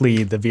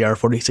quickly the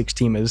VR46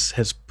 team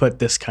has put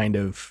this kind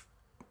of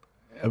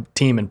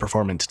team and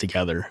performance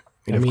together.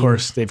 Of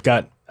course, they've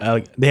got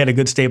they had a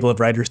good stable of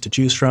riders to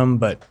choose from,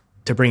 but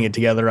to bring it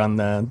together on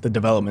the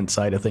development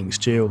side of things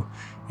too,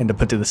 and to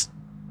put this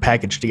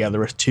package together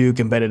with 2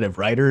 competitive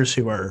riders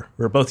who are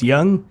both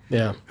young,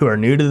 who are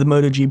new to the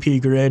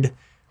MotoGP grid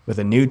with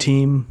a new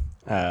team.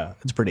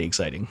 It's pretty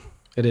exciting.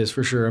 It is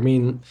for sure. I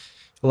mean,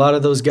 a lot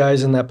of those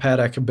guys in that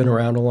paddock have been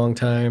around a long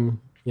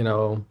time.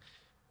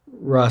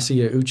 Rossi,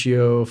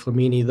 Uccio,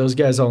 Flamini, those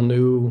guys all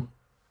knew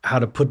how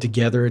to put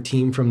together a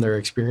team from their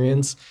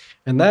experience.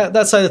 And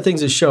that side of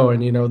things is showing.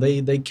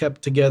 They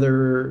kept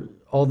together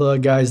all the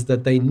guys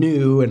that they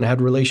knew and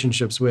had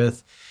relationships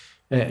with.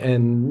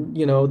 and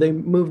they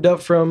moved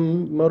up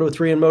from Moto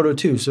 3 and Moto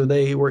 2, so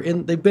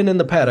they've been in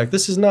the paddock.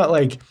 This is not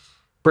like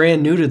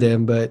brand new to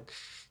them, but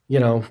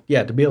to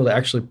be able to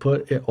actually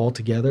put it all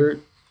together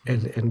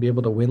and be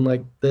able to win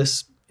like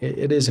this,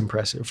 it is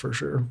impressive for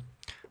sure.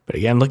 But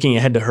again, looking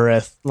ahead to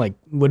Jerez, like,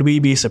 would we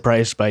be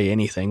surprised by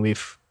anything? We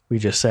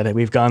just said it.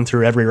 We've gone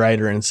through every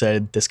rider and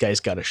said, this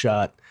guy's got a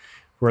shot.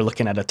 We're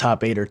looking at a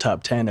top 8 or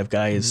top 10 of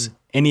guys.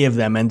 Any of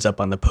them ends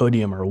up on the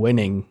podium or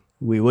winning,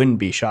 we wouldn't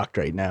be shocked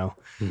right now.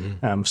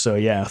 So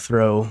yeah,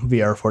 throw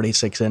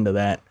VR46 into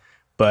that.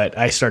 But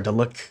I start to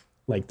look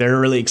like they're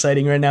really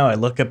exciting right now. I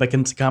look up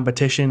against the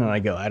competition and I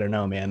go, I don't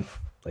know, man.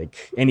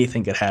 Like,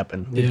 anything could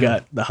happen. We've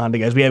got the Honda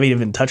guys. We haven't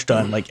even touched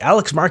on, like,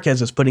 Alex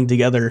Marquez is putting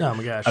together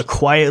a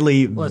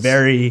quietly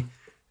very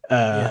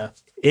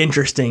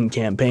interesting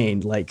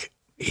campaign. Like,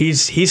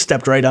 he's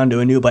stepped right onto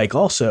a new bike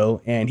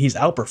also, and he's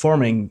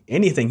outperforming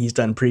anything he's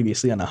done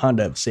previously on a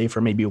Honda, save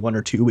for maybe 1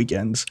 or 2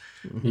 weekends.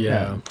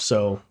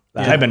 So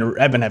I've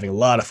been having a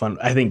lot of fun.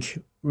 I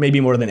think maybe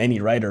more than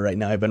any rider right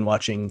now, I've been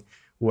watching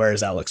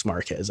where's Alex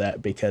Marquez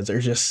at, because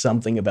there's just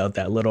something about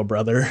that little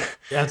brother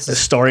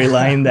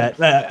storyline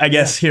that I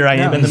guess here I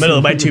am in the middle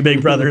of my 2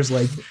 big brothers.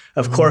 Like,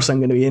 of course I'm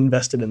going to be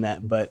invested in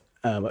that, but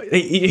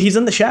he's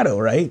in the shadow,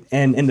 right?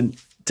 And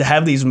to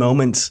have these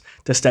moments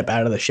to step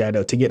out of the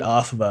shadow, to get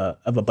off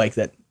of a bike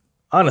that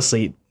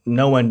honestly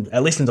no one,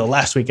 at least until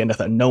last weekend, I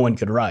thought no one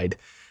could ride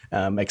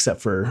except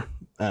for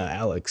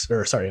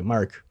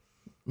Marc.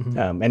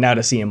 And now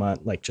to see him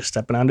just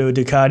stepping onto a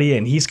Ducati,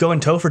 and he's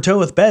going toe for toe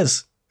with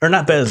Bagnaia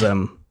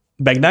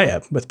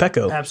with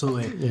Pecco.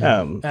 Absolutely.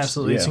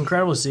 Absolutely. It's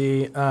incredible to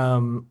see.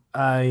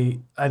 I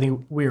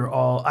think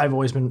I've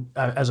always been,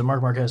 as a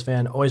Marc Marquez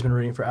fan, always been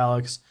rooting for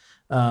Alex.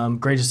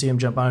 Great to see him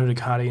jump onto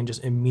Ducati and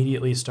just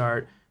immediately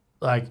start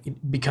like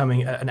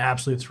becoming an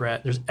absolute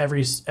threat. There's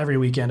every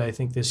weekend, I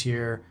think this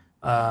year,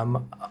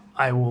 I'll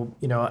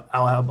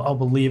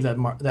believe that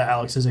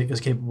Alex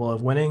is capable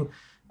of winning.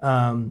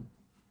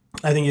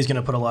 I think he's going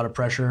to put a lot of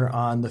pressure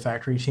on the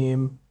factory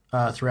team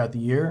throughout the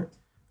year,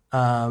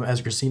 as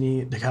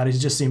Ducatis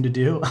just seem to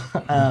do.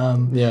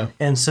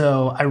 And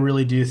so I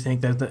really do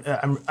think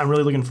that I'm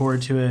really looking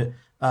forward to it.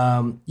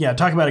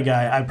 Talk about a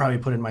guy I'd probably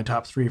put in my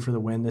top 3 for the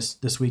win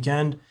this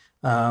weekend.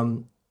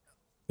 Home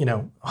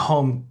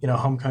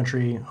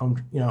country,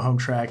 home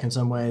track in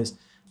some ways.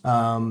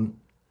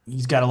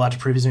 He's got a lot to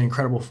prove. He's in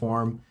incredible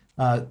form.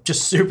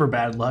 Just super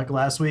bad luck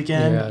last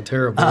weekend. Yeah,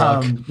 terrible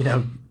luck.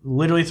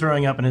 Literally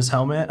throwing up in his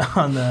helmet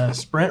on the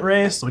sprint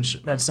race,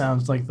 which that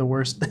sounds like the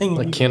worst thing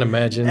I can't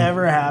imagine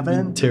ever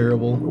happened.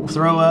 Terrible.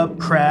 Throw up,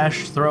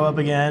 crash, throw up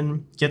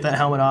again, get that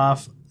helmet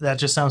off. That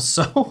just sounds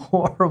so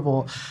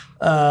horrible.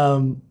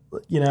 So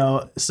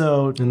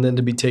and then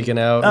to be taken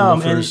out in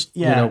the first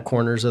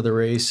corners of the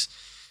race.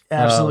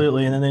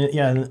 Absolutely. And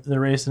then the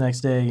race the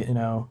next day,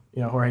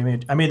 Jorge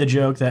I made the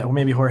joke that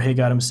maybe Jorge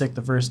got him sick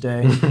the first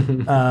day.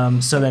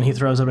 So then he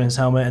throws up in his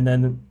helmet, and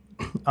then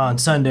on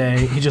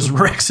Sunday he just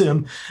wrecks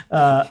him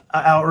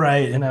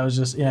outright. And I was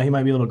just, he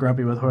might be a little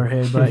grumpy with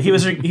Jorge, but he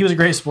was a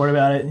great sport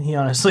about it. He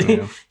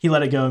honestly, he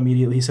let it go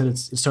immediately. He said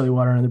it's totally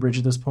water under the bridge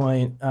at this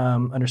point.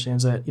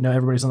 Understands that,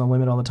 everybody's on the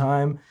limit all the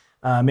time.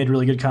 Made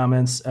really good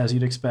comments, as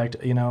you'd expect,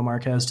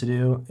 Marquez to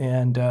do.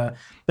 And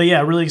but yeah,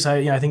 really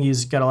excited. I think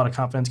he's got a lot of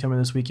confidence coming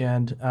this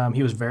weekend.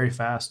 He was very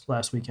fast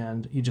last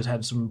weekend. He just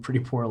had some pretty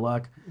poor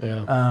luck.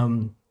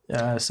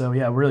 So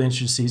yeah, really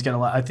interested to see. He's got a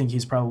lot. I think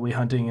he's probably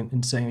hunting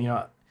and saying,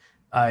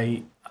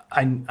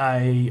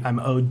 I'm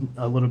owed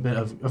a little bit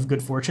of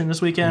good fortune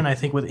this weekend. I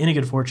think with any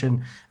good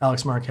fortune,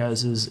 Alex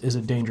Marquez is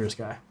a dangerous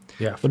guy.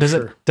 Yeah. Well,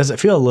 does it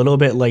feel a little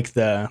bit like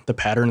the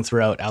pattern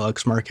throughout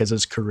Alex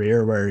Marquez's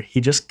career, where he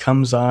just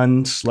comes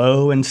on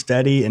slow and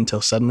steady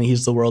until suddenly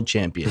he's the world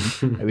champion?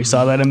 We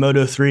saw that in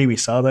Moto 3. We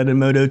saw that in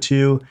Moto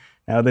 2.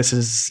 Now is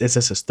this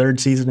his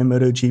 3rd season in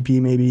Moto GP?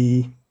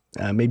 Maybe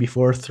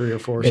 4th. 3 or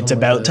 4. It's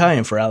about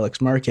time for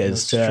Alex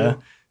Marquez to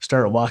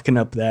start walking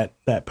up that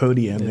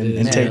podium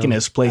and taking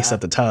his place at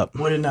the top.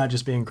 Would it not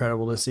just be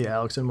incredible to see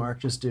Alex and Marc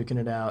just duking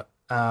it out?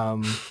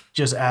 For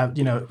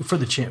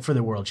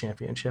the world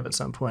championship at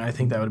some point. I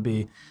think that would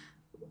be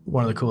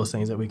one of the coolest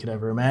things that we could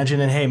ever imagine.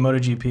 And hey,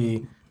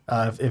 MotoGP,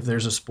 if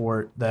there's a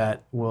sport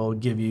that will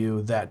give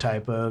you that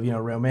type of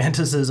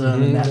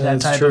romanticism and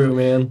that type of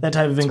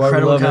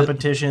incredible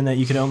competition that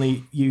you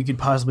could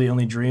possibly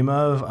only dream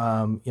of,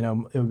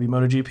 it would be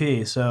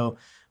MotoGP. So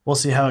we'll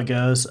see how it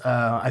goes.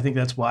 I think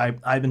that's why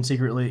I've been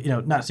secretly,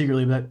 not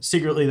secretly, but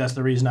secretly that's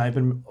the reason I've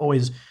been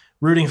always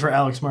rooting for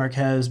Alex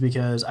Marquez,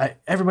 because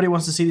everybody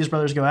wants to see these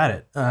brothers go at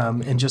it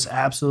and just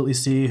absolutely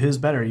see who's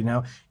better.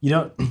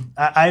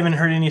 I haven't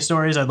heard any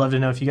stories. I'd love to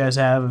know if you guys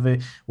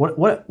have.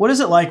 What is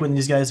it like when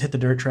these guys hit the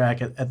dirt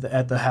track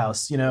at the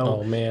house?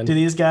 Oh man, do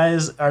these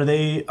guys are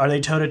they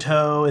toe to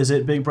toe? Is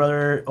it big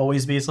brother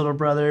always beats little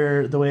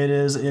brother the way it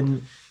is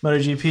in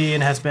MotoGP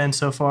and has been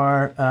so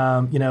far?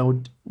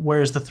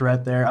 Where's the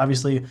threat there?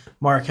 Obviously,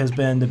 Marc has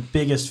been the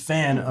biggest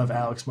fan of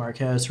Alex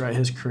Marquez throughout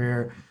his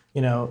career.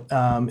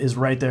 Is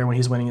right there when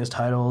he's winning his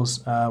titles,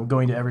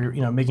 going to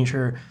every, making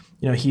sure,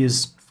 he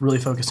is really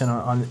focused in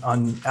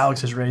on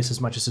Alex's race as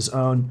much as his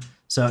own.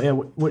 So yeah,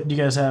 what do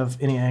you guys have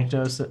any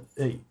anecdotes that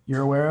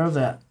you're aware of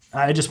that?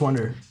 I just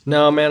wonder.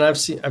 No, man, I've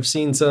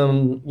seen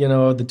some,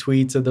 the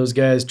tweets of those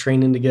guys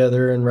training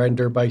together and riding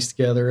dirt bikes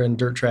together and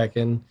dirt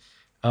tracking.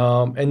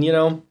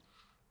 And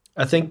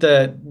I think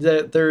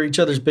that they're each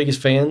other's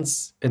biggest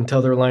fans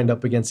until they're lined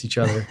up against each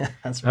other.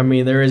 That's right. I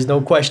mean, there is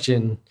no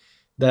question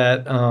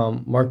that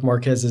Marc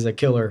Marquez is a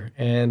killer.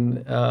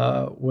 And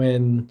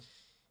when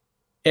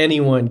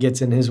anyone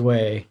gets in his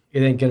way,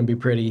 it ain't going to be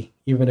pretty,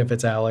 even if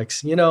it's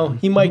Alex.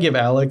 He might give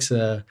Alex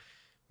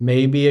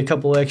maybe a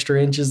couple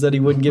extra inches that he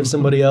wouldn't give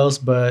somebody else,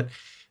 but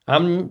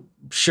I'm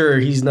sure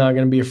he's not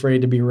going to be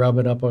afraid to be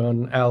rubbing up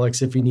on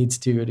Alex if he needs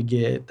to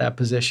get that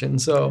position.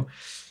 So,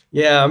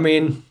 yeah, I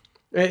mean,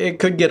 it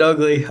could get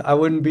ugly. I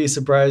wouldn't be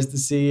surprised to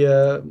see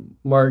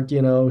Mark,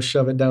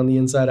 shove it down the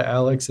inside of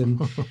Alex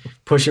and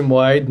push him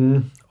wide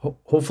and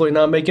hopefully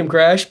not make him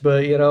crash.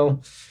 But,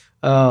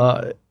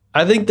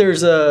 I think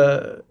there's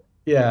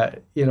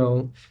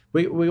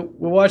we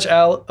watch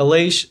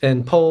Aleix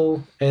and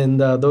Pol and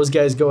those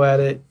guys go at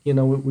it.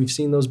 We've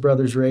seen those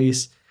brothers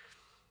race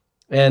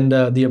and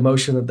the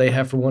emotion that they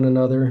have for one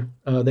another.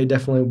 They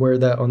definitely wear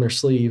that on their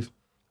sleeve.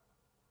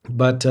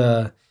 But,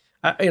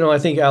 I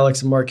think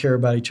Alex and Mark care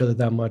about each other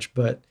that much,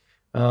 but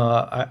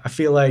I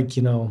feel like,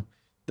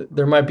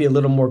 there might be a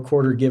little more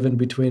quarter given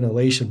between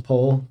Aleix and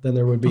Pol than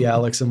there would be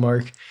Alex and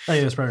Mark. I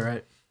think that's probably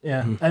right.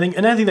 Yeah, I think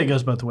that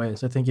goes both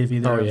ways. I think if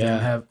either of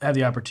them have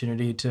the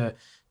opportunity to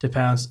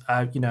pounce,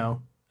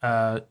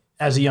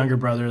 as a younger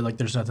brother, like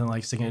there's nothing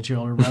like sticking it to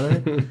your older brother.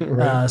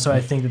 Right. So I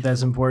think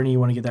that's important. You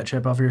want to get that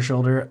chip off your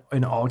shoulder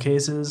in all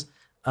cases.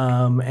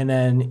 And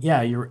then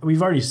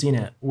we've already seen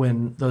it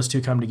when those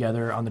two come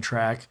together on the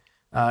track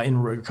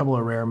in a couple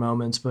of rare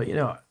moments. But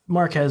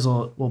Marquez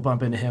will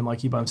bump into him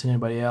like he bumps into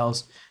anybody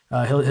else.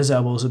 His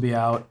elbows will be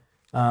out.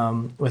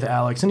 With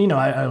Alex. And,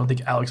 I don't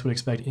think Alex would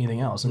expect anything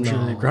else. I'm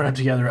sure they've grown up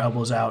together,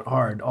 elbows out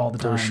hard all the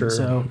time. For sure.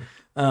 So,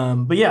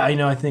 but yeah,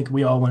 I think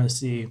we all want to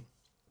see,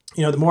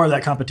 the more of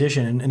that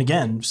competition. And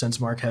again, since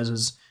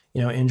Marquez's,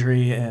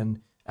 injury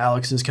and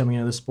Alex is coming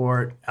into the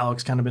sport,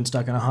 Alex kind of been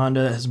stuck in a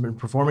Honda, hasn't been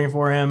performing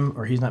for him,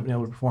 or he's not been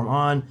able to perform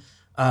on.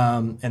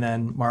 And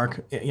then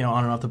Mark, on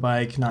and off the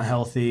bike, not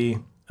healthy,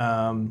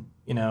 and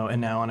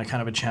now on a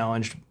kind of a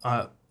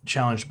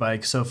challenged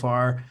bike so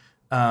far.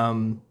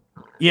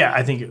 Yeah,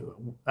 I think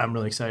I'm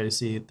really excited to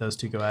see those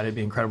two go at it. It'd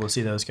be incredible to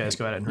see those guys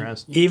go at it in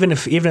Jerez. Even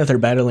if they're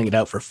battling it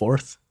out for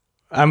fourth,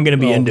 I'm going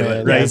to be into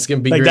it, right? Yeah, it's going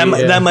to be like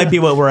great, that might be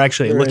what we're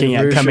actually looking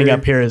at coming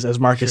up here as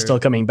Mark is Sure. still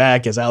coming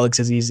back, as Alex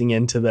is easing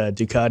into the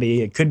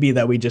Ducati. It could be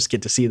that we just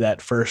get to see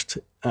that first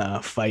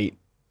fight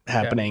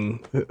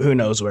happening. Who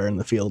knows where in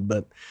the field,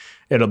 but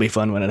it'll be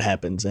fun when it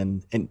happens.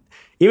 And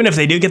even if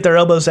they do get their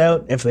elbows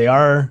out, if they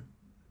are,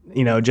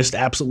 just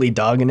absolutely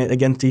dogging it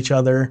against each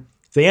other,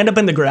 if they end up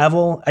in the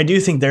gravel, I do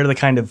think they're the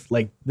kind of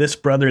like this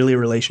brotherly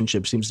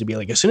relationship seems to be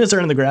like as soon as they're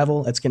in the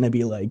gravel, it's going to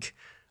be like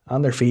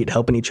on their feet,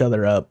 helping each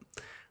other up.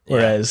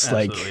 Whereas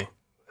like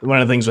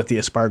one of the things with the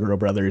Espargaro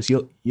brothers,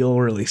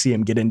 you'll really see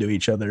them get into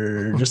each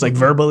other just like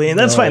verbally, and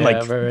that's fine.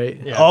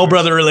 All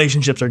brother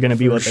relationships are going to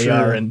be what they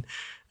are, and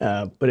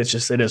but it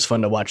is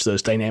fun to watch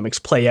those dynamics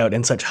play out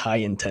in such high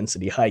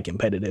intensity, high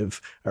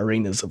competitive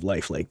arenas of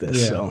life like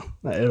this. Yeah. So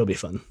it'll be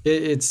fun.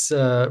 It's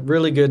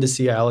really good to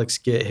see Alex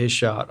get his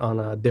shot on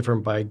a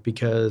different bike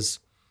because,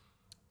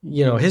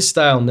 his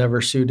style never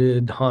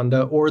suited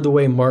Honda or the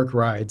way Mark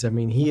rides. I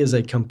mean, he is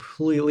a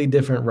completely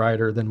different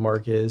rider than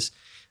Mark is.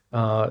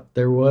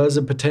 There was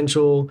a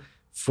potential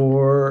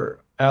for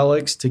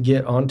Alex to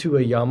get onto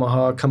a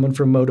Yamaha coming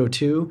from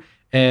Moto2,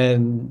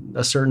 and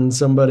a certain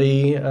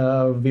somebody,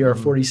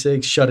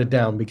 VR46, shut it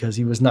down because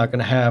he was not going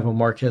to have a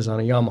Marquez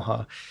on a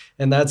Yamaha.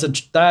 And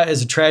that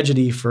is a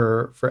tragedy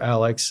for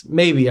Alex.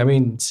 Maybe,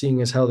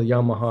 seeing as how the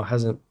Yamaha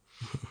hasn't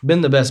been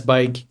the best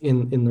bike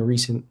in the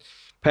recent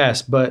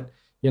past. But,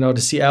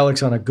 to see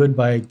Alex on a good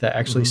bike that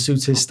actually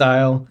suits his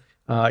style,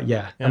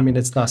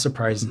 it's not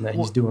surprising that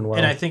he's doing well.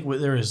 And I think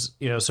there is,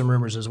 some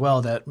rumors as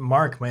well that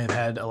Mark may have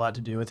had a lot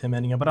to do with him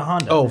ending up at a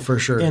Honda. Oh, for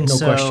sure. And no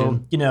so,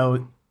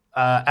 question.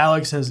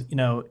 Alex has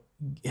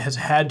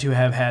had to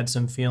have had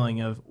some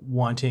feeling of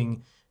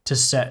wanting to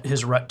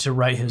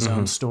write his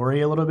own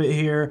story a little bit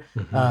here,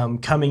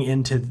 coming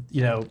into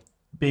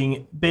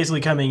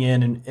coming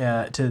in and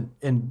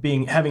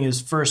having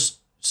the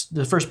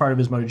first part of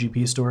his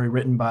MotoGP story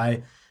written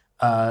by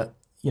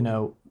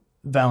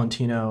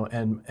Valentino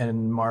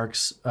and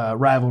Mark's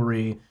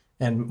rivalry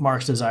and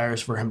Mark's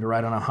desires for him to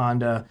ride on a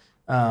Honda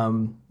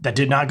that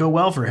did not go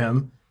well for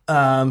him.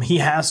 He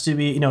has to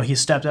be, he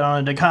stepped out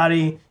on a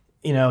Ducati.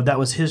 That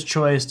was his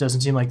choice.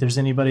 Doesn't seem like there's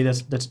anybody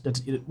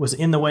that was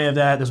in the way of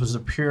that. This was a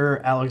pure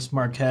Alex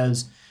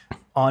Marquez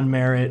on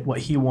merit, what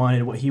he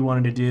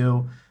wanted to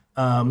do,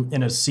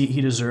 in a seat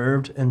he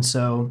deserved. And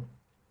so,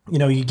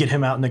 you get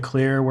him out in the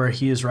clear where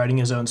he is writing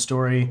his own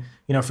story,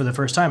 for the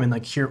first time, and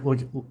like here,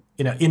 look,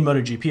 in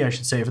MotoGP, I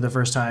should say, for the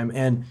first time.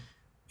 And,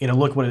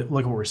 look what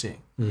we're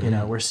seeing.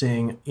 We're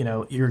seeing,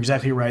 you're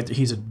exactly right that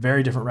he's a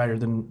very different rider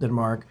than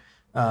Mark.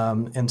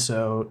 And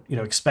so,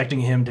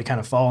 expecting him to kind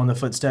of follow in the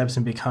footsteps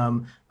and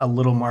become a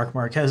little Marc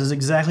Marquez is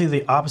exactly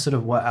the opposite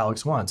of what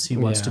Alex wants. He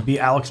wants to be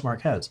Alex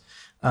Marquez.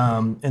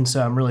 And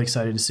so I'm really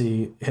excited to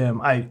see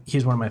him.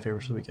 He's one of my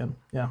favorites for the weekend.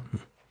 Yeah.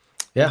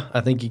 Yeah,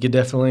 I think you could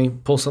definitely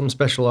pull something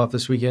special off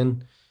this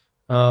weekend.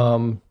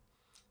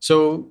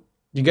 So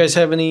you guys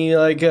have any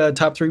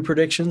top 3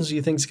 predictions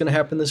you think is going to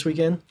happen this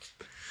weekend?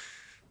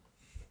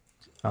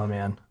 Oh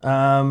man.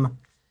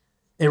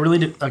 It really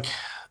did.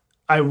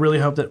 I really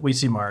hope that we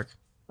see Marc.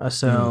 I'm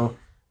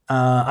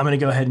going to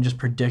go ahead and just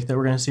predict that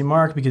we're going to see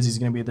Marc because he's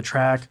going to be at the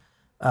track.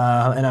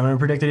 And I'm going to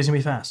predict that he's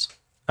going to be fast.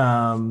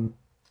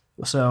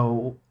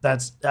 So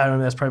that's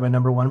probably my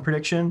number 1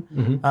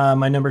 prediction.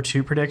 My number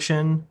 2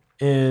 prediction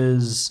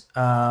is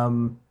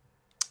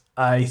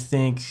I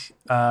think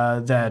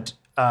that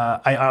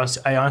I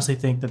honestly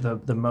think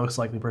that the most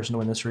likely person to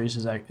win this race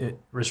is actually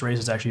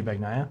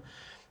Bagnaia.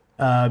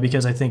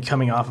 Because I think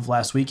coming off of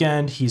last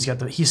weekend,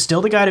 he's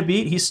still the guy to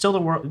beat. He's still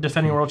the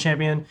defending world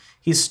champion.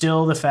 He's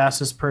still the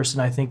fastest person.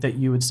 I think that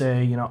you would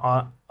say,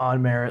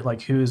 on merit,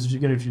 like who's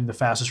going to be the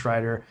fastest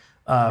rider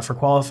for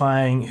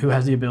qualifying, who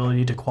has the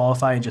ability to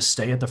qualify and just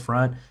stay at the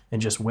front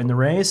and just win the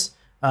race.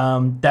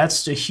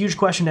 That's a huge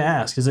question to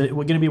ask. Is it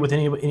going to be within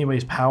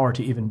anybody's power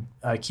to even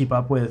keep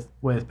up with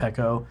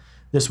Pecco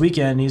this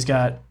weekend? He's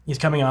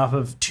coming off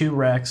of 2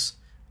 wrecks,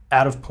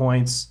 out of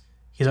points.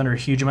 He's under a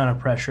huge amount of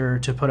pressure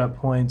to put up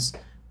points.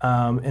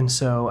 And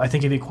so I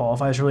think if he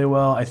qualifies really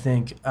well, I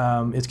think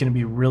it's going to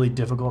be really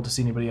difficult to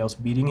see anybody else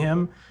beating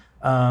him.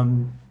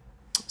 And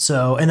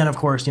then, of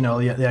course,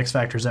 the X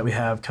factors that we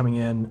have coming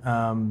in,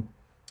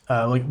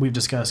 like we've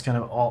discussed, kind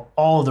of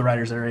all of the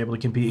riders that are able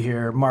to compete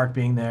here, Marc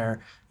being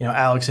there,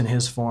 Alex in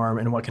his form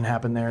and what can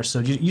happen there. So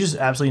you just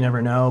absolutely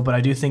never know. But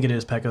I do think it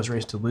is Pecco's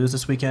race to lose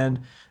this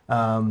weekend.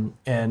 And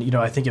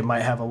I think it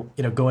might have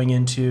going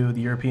into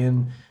the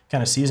European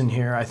kind of season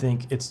here, I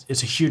think it's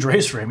a huge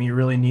race for him. He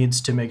really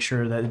needs to make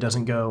sure that it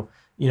doesn't go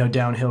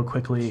downhill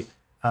quickly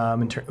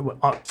totally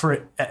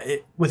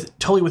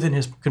within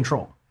his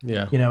control.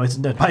 Yeah.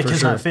 The bike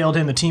has not failed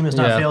him. The team has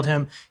not failed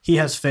him. He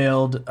has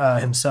failed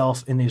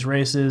himself in these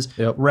races,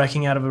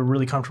 wrecking out of a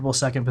really comfortable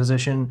second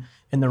position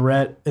in the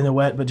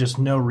wet, but just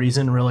no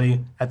reason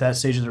really at that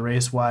stage of the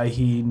race why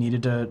he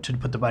needed to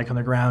put the bike on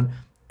the ground.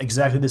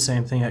 Exactly the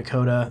same thing at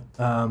Coda.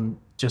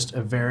 Just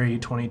a very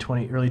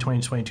early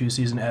 2022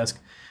 season-esque,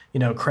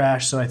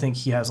 crash. So I think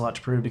he has a lot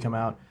to prove to come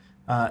out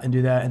and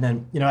do that. And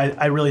then,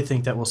 I really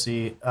think that we'll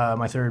see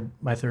my third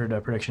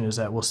prediction is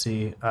that we'll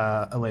see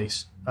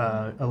Aleix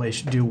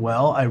do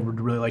well. I would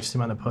really like to see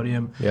him on the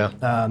podium. Yeah.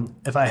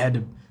 If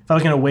I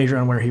was going to wager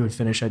on where he would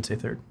finish, I'd say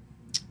third.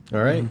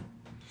 All right.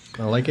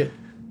 I like it.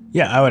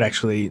 Yeah, I would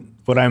actually.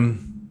 What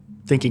I'm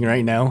thinking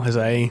right now as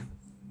I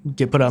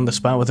get put on the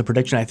spot with a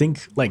prediction, I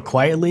think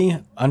quietly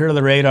under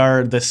the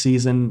radar this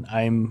season,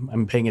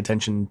 I'm paying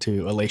attention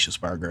to Aleix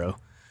Espargaro.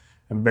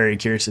 I'm very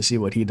curious to see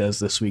what he does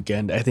this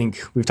weekend. I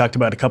think we've talked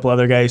about a couple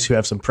other guys who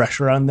have some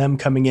pressure on them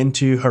coming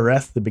into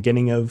Jerez, the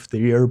beginning of the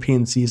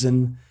European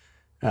season.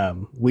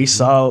 We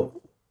saw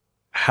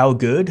how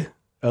good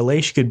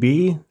Aleix could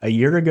be a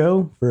year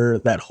ago for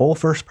that whole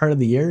first part of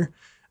the year.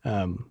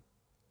 What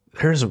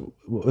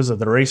was it,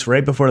 the race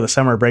right before the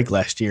summer break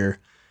last year?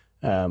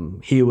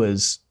 He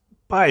was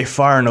by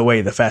far and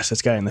away the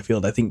fastest guy in the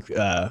field. I think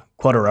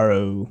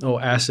Quartararo. Oh,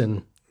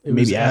 Assen.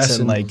 Maybe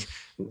Assen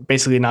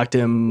basically knocked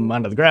him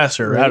onto the grass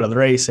or out of the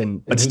race,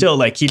 but still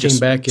he just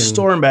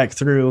stormed back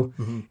through,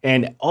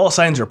 and all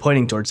signs are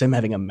pointing towards him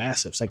having a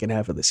massive second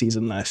half of the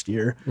season last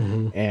year.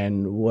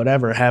 And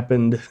whatever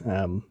happened,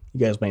 you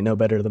guys might know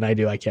better than I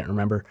do. I can't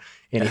remember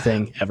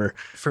anything ever.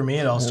 For me,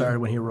 it all started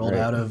when he rolled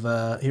out of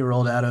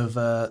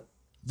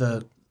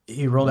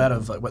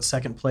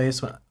second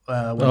place when he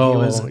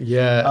was.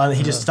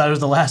 He just thought it was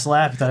the last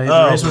lap. He thought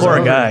the race was poor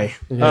over. guy.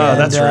 Yeah.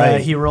 That's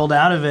right. He rolled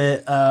out of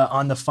it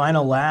on the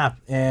final lap,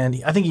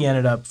 and I think he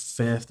ended up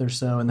 5th or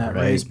so in that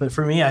race. But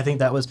for me, I think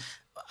that was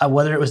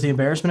whether it was the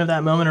embarrassment of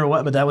that moment or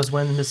what, but that was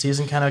when the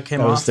season kind of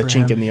came off. That was the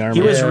chink in the armor.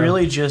 He was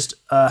really just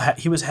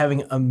he was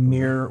having a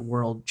mere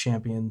world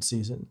champion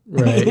season.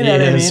 Right. You know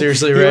what I mean?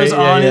 Seriously, he was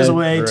on his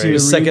way to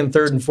second,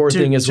 third, and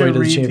fourthing his way to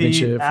the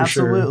championship for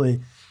sure. Absolutely.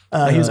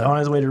 He was on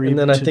his way to repeat. And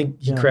then I think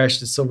he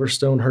crashed at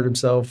Silverstone, hurt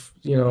himself,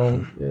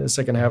 in the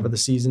second half of the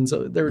season.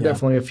 So there were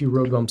definitely a few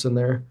road bumps in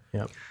there.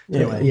 Yep.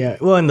 Anyway. Yeah.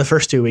 Well, in the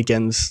first 2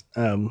 weekends,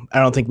 I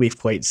don't think we've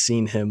quite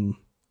seen him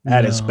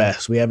at his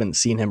best. We haven't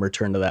seen him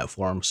return to that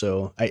form.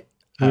 So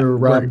we were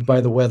robbed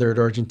by the weather at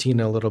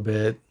Argentina a little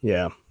bit.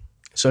 Yeah.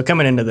 So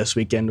coming into this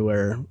weekend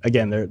where,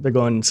 again, they're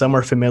going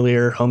somewhere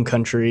familiar, home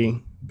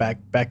country,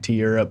 back to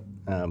Europe.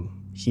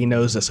 He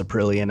knows this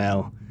Aprilia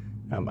now.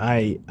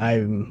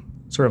 I'm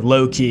sort of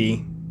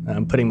low-key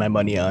putting my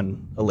money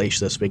on Aleix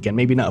this weekend.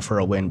 Maybe not for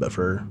a win, but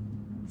for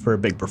a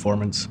big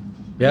performance.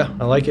 Yeah,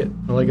 I like it.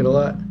 I like it a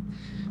lot.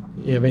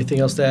 You have anything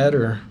else to add,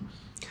 or?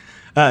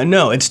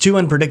 No, it's too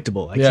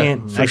unpredictable. I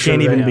can't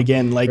even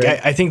begin.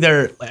 I think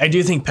I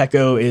do think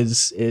Pecco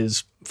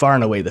is far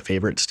and away the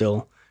favorite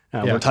still.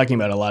 We're talking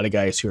about a lot of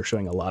guys who are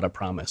showing a lot of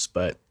promise,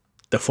 but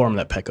the form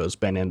that Pecco's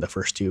been in the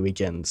first 2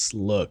 weekends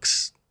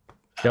looks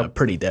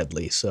pretty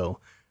deadly. So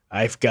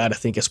I've got to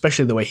think,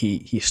 especially the way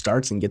he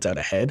starts and gets out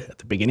ahead at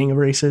the beginning of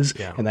races,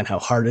 and then how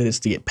hard it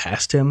is to get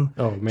past him.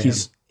 Oh man,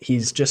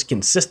 he's just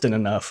consistent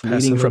enough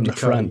leading from the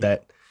front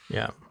that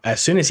as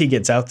soon as he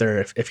gets out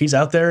there, if he's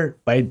out there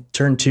by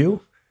turn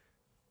 2,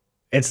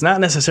 it's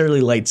not necessarily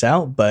lights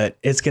out, but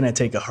it's going to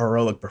take a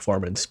heroic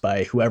performance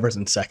by whoever's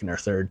in second or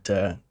third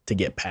to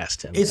get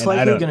past him. It's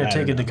likely going to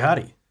take a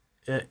Ducati.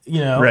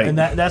 Right. And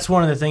that's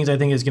one of the things I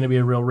think is going to be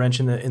a real wrench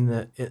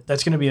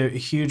that's going to be a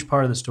huge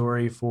part of the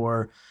story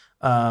for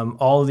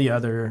all the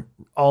other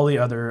riders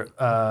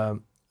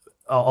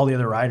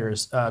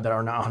that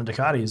are not on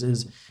Ducatis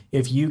is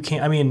if you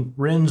can't. I mean,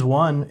 Rins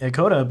won at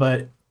Coda,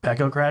 but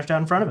Pecco crashed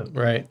out in front of him.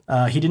 Right.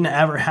 He didn't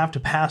ever have to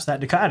pass that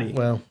Ducati.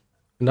 Well,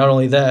 not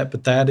only that,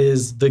 but that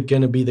is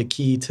going to be the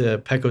key to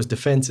Pecco's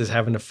defense is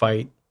having to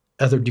fight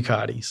other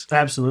Ducatis.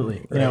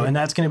 Absolutely. Right. And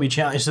that's going to be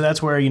challenging. So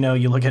that's where,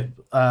 you look at,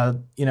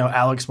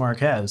 Alex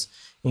Marquez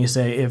and you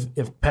say,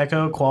 if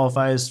Pecco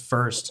qualifies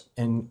first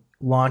and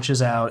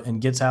launches out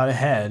and gets out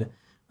ahead,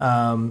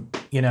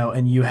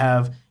 and you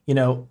have,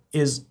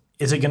 is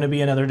it going to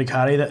be another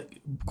Ducati that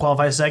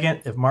qualifies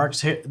second? If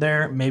Marc's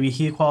there, maybe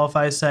he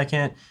qualifies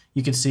second.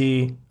 You could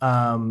see,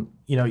 one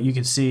of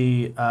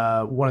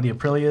the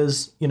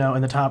Aprilias,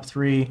 in the top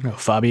 3.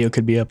 Fabio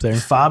could be up there.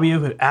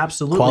 Fabio could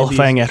absolutely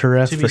qualifying at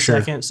Jerez for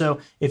sure. Second. So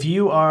if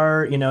you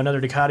are,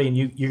 another Ducati and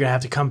you're going to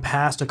have to come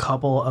past a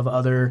couple of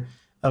other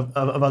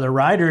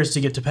riders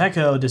to get to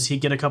Pecco, does he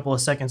get a couple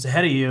of seconds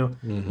ahead of you?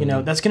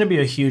 Mm-hmm. That's going to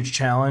be a huge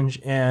challenge.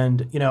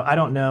 And, I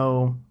don't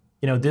know,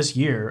 this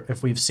year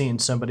if we've seen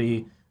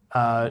somebody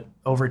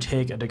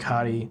overtake a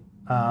Ducati.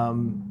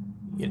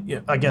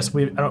 I guess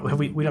we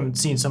haven't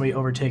seen somebody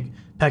overtake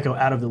Pecco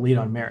out of the lead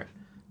on merit.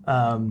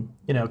 Can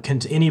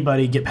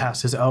anybody get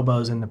past his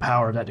elbows and the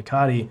power of that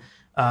Ducati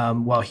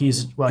while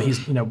he's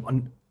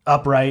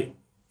upright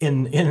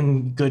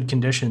in good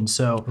conditions?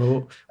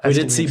 So we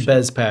did see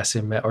Bez pass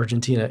him at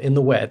Argentina in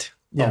the wet.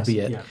 Yes,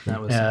 albeit. Yeah,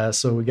 that was,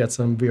 so we got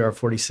some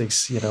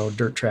VR46,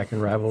 dirt track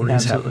and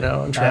rivalries happening out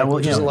on track,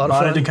 which is a lot of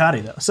fun.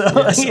 Ducati though, so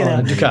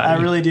Ducati. I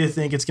really do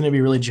think it's going to be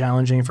really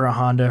challenging for a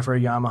Honda, for a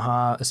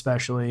Yamaha,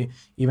 especially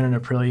even an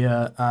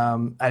Aprilia.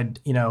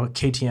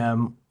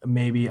 KTM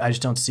maybe. I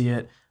just don't see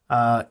it.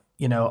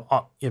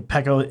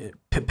 Pecco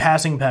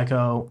passing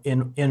Pecco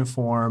in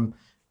form.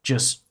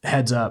 Just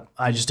heads up.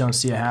 I just don't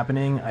see it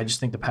happening. I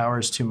just think the power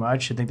is too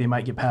much. I think they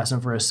might get past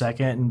him for a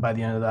second, and by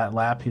the end of that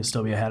lap, he'll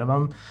still be ahead of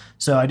him.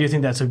 So I do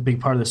think that's a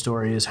big part of the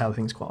story is how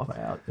things qualify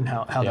out and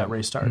how that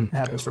race start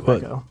happens for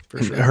Pecco.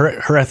 For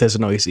sure. Jerez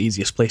isn't always the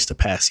easiest place to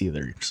pass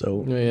either.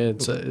 So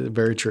it's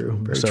very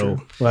true.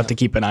 We'll have to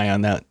keep an eye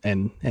on that.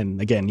 And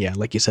again,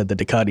 like you said, the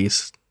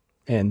Ducatis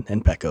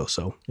and Pecco.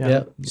 So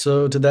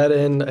So to that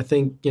end, I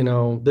think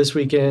this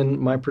weekend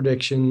my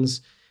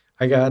predictions.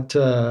 I got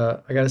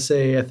to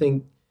say I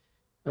think.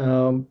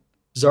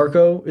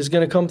 Zarco is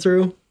going to come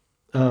through.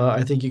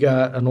 I think you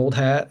got an old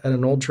hat at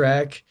an old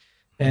track,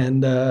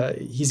 and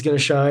he's going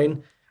to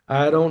shine.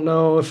 I don't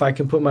know if I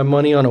can put my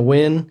money on a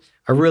win.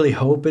 I really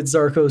hope it's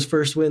Zarco's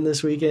first win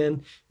this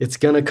weekend. It's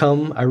going to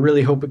come. I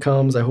really hope it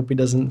comes. I hope he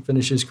doesn't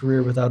finish his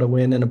career without a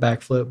win and a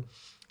backflip.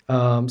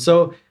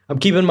 So I'm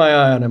keeping my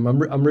eye on him.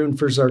 I'm rooting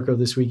for Zarco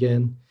this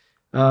weekend.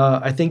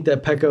 I think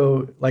that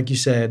Pecco, like you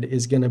said,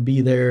 is going to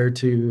be there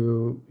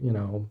to,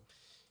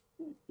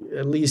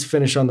 at least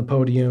finish on the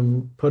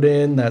podium, put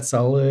in that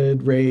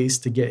solid race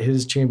to get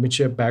his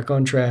championship back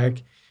on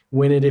track,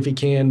 win it if he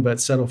can,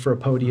 but settle for a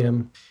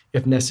podium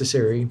if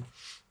necessary.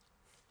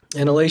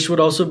 And Aleix would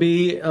also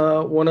be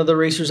one of the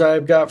racers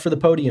I've got for the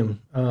podium.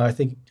 I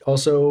think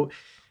also,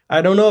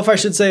 I don't know if I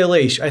should say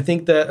Aleix. I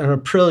think that an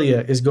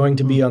Aprilia is going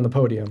to be on the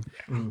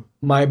podium.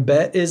 My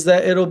bet is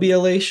that it'll be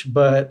Aleix,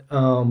 but,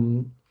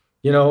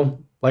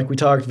 like we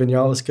talked,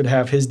 Vinales could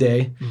have his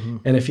day. Mm-hmm.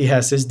 And if he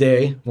has his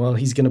day, well,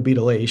 he's going to beat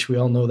Aleix. We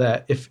all know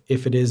that if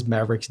it is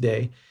Maverick's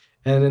day.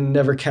 And then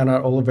never count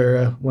out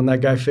Oliveira when that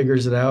guy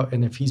figures it out.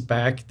 And if he's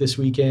back this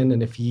weekend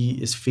and if he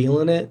is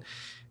feeling it,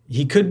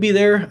 he could be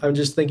there. I'm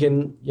just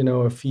thinking,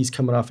 if he's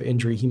coming off an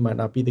injury, he might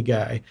not be the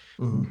guy.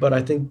 Mm-hmm. But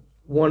I think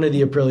one of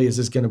the Aprilias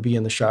is going to be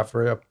in the shot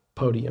for a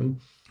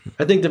podium.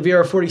 I think the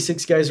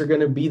VR46 guys are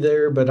going to be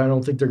there, but I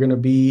don't think they're going to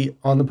be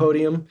on the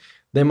podium.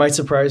 They might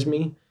surprise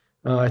me.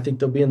 I think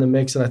they'll be in the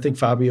mix, and I think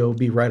Fabio will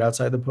be right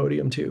outside the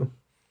podium too.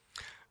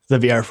 The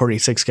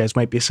VR46 guys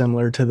might be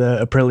similar to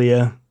the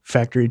Aprilia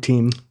factory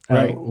team.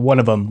 Right. One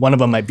of them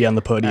might be on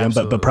the podium,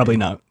 but probably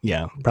not.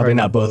 Yeah, probably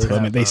not both of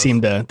them. They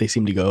seem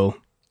to go.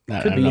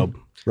 I don't know.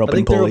 I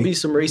think there will be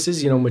some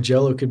races.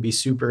 Mugello could be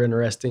super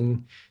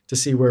interesting to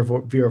see where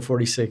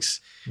VR46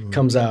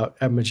 comes out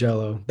at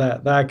Mugello.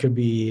 That could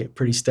be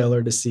pretty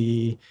stellar to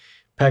see.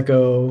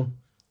 Pecco,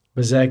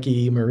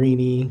 Bezzecchi,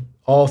 Marini.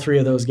 All three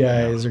of those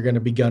guys are going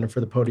to be gunning for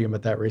the podium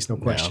at that race, no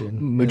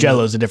question.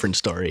 Mugello's a different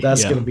story.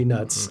 That's going to be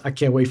nuts. I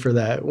can't wait for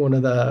that. One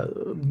of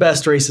the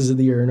best races of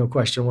the year, no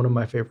question. One of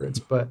my favorites.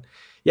 But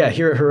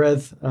here at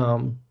Jerez,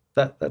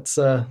 that's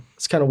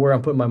kind of where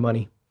I'm putting my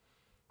money.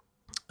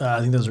 I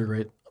think those are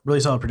great. Really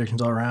solid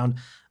predictions all around.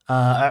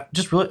 I'm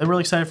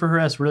really excited for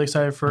Jerez. Really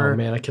excited for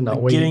man, I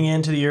cannot wait. Getting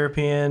into the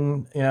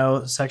European,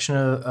 section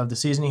of the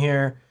season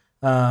here.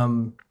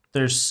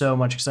 There's so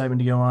much excitement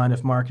to go on.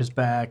 If Marc is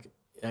back,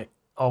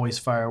 always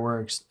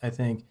fireworks. I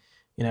think,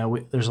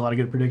 there's a lot of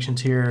good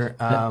predictions here.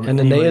 And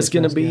Anea's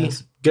going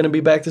to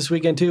be back this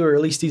weekend too, or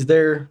at least he's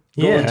there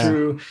going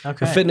through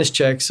a fitness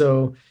check.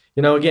 So,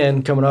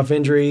 again, coming off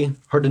injury,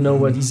 hard to know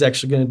what he's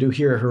actually going to do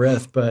here at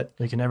Jerez, but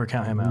you can never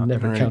count him out.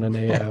 Never count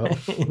Anea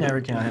out. You never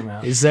count him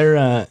out. Is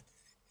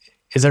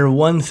there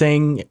one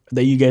thing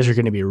that you guys are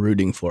going to be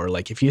rooting for?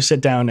 Like if you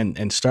sit down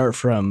and start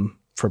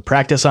for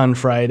practice on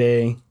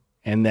Friday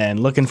and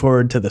then looking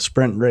forward to the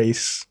sprint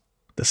race,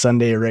 the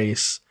Sunday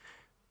race,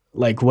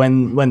 like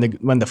when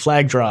the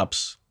flag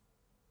drops,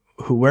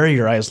 where are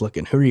your eyes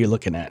looking? Who are you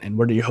looking at? And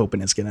what are you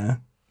hoping is going to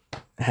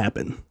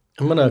happen?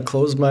 I'm going to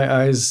close my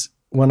eyes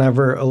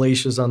whenever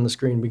Alicia's on the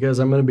screen because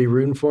I'm going to be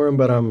rooting for him,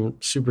 but I'm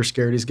super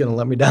scared he's going to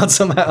let me down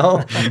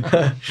somehow.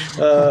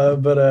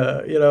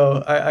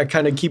 I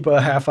kind of keep a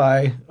half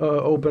eye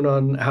open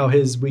on how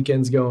his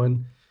weekend's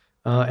going.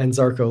 And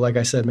Zarco, like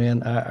I said,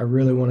 man, I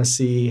really want to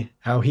see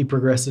how he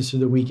progresses through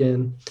the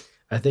weekend.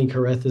 I think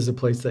Jerez is a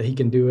place that he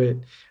can do it.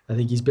 I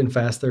think he's been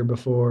fast there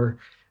before.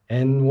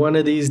 And one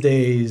of these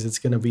days, it's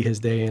going to be his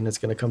day and it's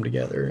going to come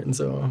together. And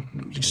so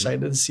I'm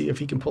excited to see if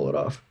he can pull it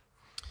off.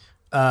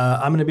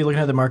 I'm going to be looking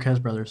at the Marquez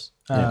brothers.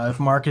 If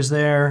Marc is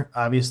there,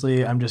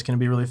 obviously, I'm just going to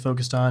be really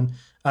focused on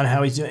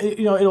how he's doing.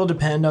 It'll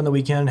depend on the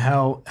weekend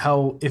how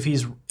if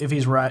he's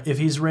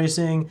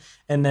racing,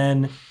 and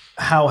then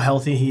how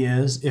healthy he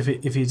is. If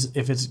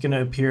it's going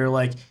to appear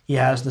like he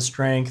has the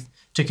strength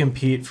to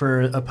compete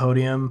for a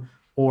podium,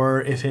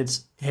 or if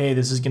it's, hey,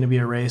 this is going to be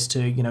a race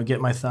to get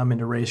my thumb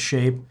into race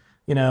shape,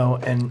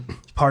 and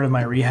part of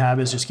my rehab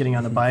is just getting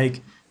on the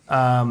bike.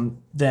 Then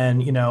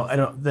I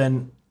don't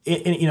then.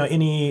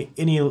 Anything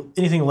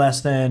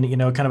less than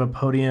kind of a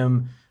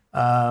podium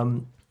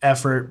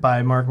effort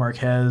by Marc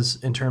Marquez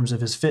in terms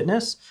of his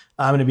fitness,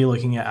 I'm going to be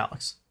looking at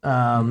Alex.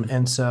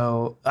 And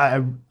so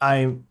I've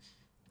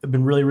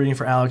been really rooting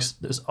for Alex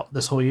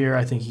this whole year.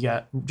 I think he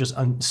got just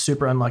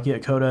super unlucky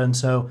at Coda, and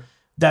so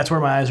that's where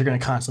my eyes are going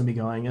to constantly be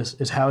going.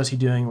 Is how is he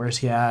doing? Where is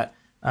he at?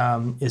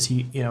 Is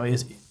he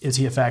is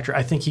he a factor?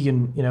 I think he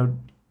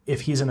can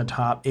if he's in the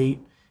top 8.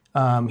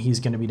 He's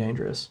going to be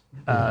dangerous,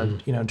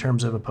 in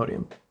terms of a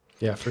podium.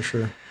 Yeah, for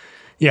sure.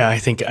 Yeah, I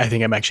think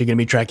I'm actually going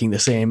to be tracking the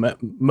same.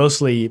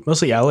 Mostly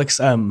Alex.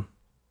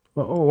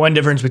 One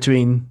difference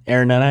between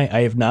Aaron and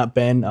I have not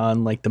been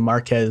on like the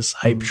Marquez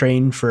hype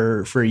train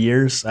for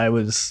years. I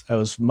was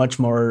much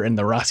more in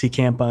the Rossi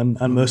camp on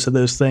most of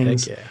those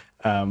things. Heck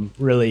yeah.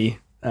 Really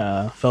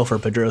fell for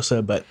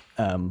Pedrosa, but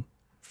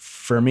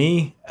for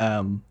me,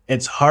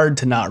 it's hard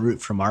to not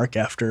root for Marc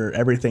after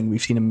everything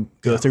we've seen him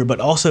go through, but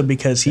also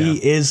because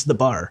he is the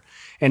bar,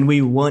 and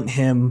we want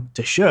him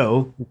to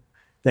show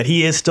that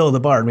he is still the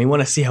bar. And we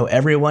want to see how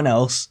everyone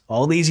else,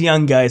 all these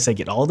young guys that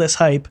get all this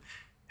hype,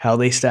 how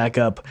they stack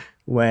up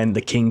when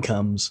the king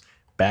comes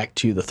back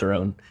to the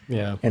throne.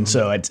 Yeah. And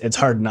so it's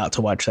hard not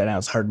to watch that now.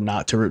 It's hard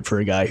not to root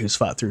for a guy who's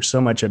fought through so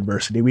much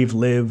adversity. We've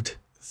lived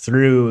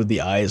through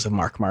the eyes of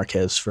Marc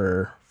Marquez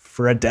for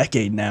a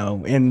decade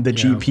now in the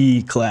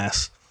GP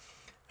class.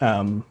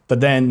 But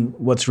then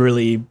what's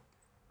really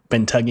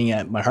been tugging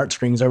at my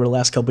heartstrings over the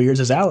last couple of years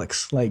is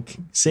Alex, like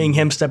seeing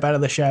him step out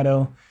of the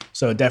shadow.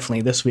 So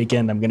definitely this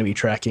weekend, I'm going to be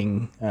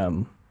tracking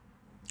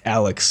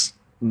Alex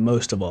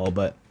most of all,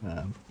 but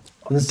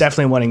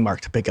definitely wanting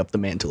Marc to pick up the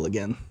mantle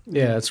again.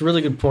 Yeah, it's a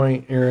really good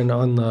point, Aaron,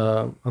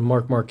 on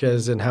Marc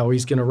Marquez and how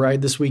he's going to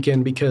ride this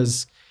weekend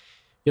because,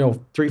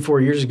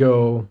 3-4 years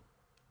ago,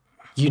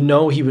 he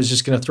was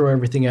just going to throw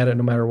everything at it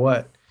no matter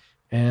what.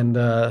 And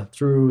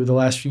through the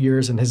last few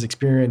years and his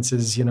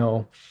experiences,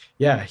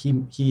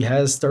 he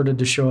has started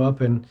to show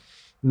up and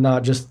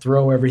not just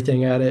throw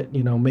everything at it,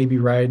 maybe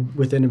ride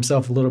within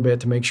himself a little bit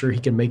to make sure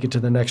he can make it to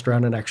the next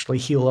round and actually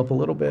heal up a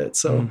little bit.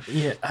 So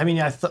yeah, I mean,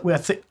 I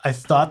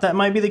thought that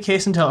might be the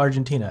case until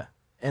Argentina,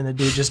 and the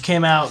dude just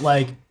came out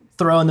like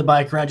throwing the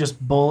bike around, just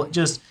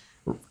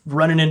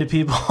running into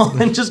people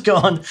and just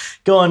going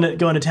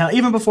to town.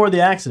 Even before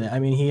the accident, I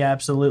mean, he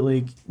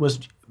absolutely was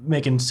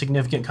making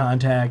significant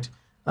contact.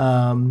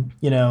 Riding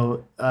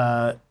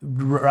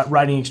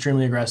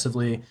extremely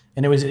aggressively,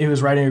 and it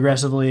was riding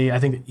aggressively. I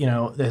think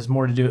that has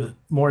more to do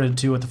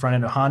with the front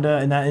end of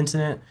Honda in that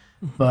incident.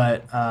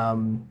 But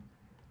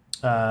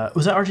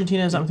was that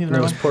Argentina? Is that the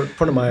right one?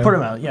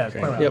 Portimao. Yeah,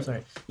 Portimao. Yep.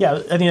 Sorry. Yeah, I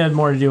think it had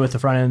more to do with the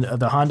front end of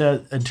the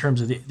Honda in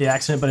terms of the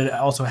accident, but it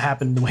also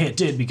happened the way it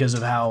did because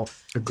of how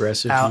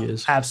aggressive he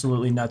is.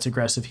 Absolutely nuts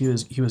aggressive he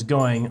was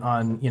going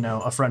on,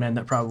 a front end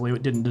that probably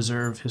didn't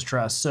deserve his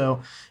trust.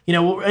 So,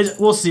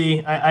 we'll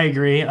see. I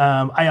agree.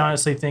 I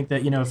honestly think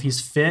that, if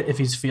he's fit, if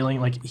he's feeling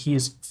like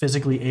he's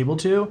physically able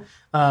to,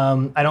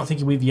 I don't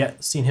think we've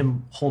yet seen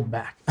him hold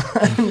back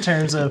in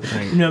terms of,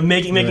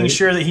 making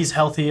sure that he's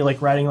healthy, like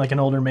riding like an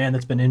older man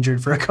that's been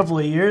injured for a couple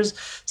of years.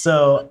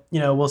 So,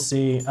 we'll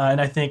see.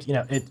 And I think,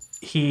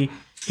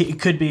 it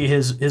could be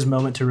his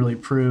moment to really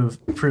prove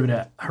it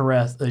at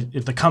Jerez,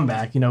 the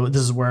comeback.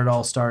 This is where it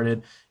all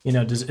started.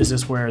 Is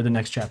this where the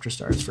next chapter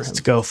starts for him?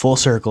 Let's go full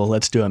circle.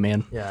 Let's do it,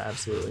 man. Yeah,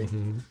 absolutely.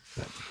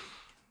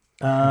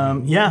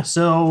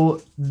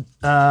 So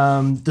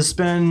this has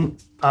been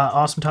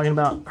awesome talking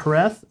about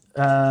Jerez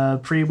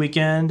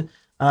pre-weekend.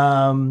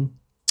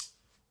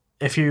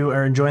 If you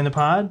are enjoying the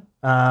pod,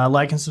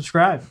 like and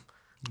subscribe.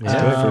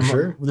 Yeah, for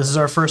sure. This is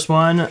our first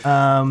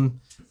one.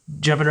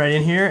 Jumping right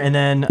in here, and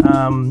then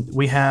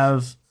we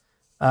have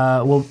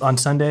on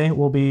Sunday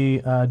we'll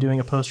be doing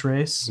a post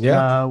race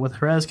with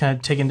Jerez, kind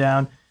of taking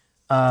down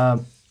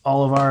all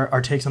of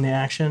our takes on the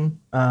action.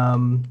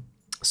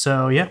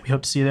 So we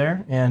hope to see you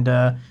there, and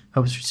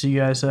hope to see you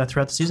guys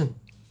throughout the season.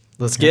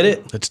 Let's get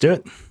it. Let's do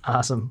it.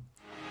 Awesome.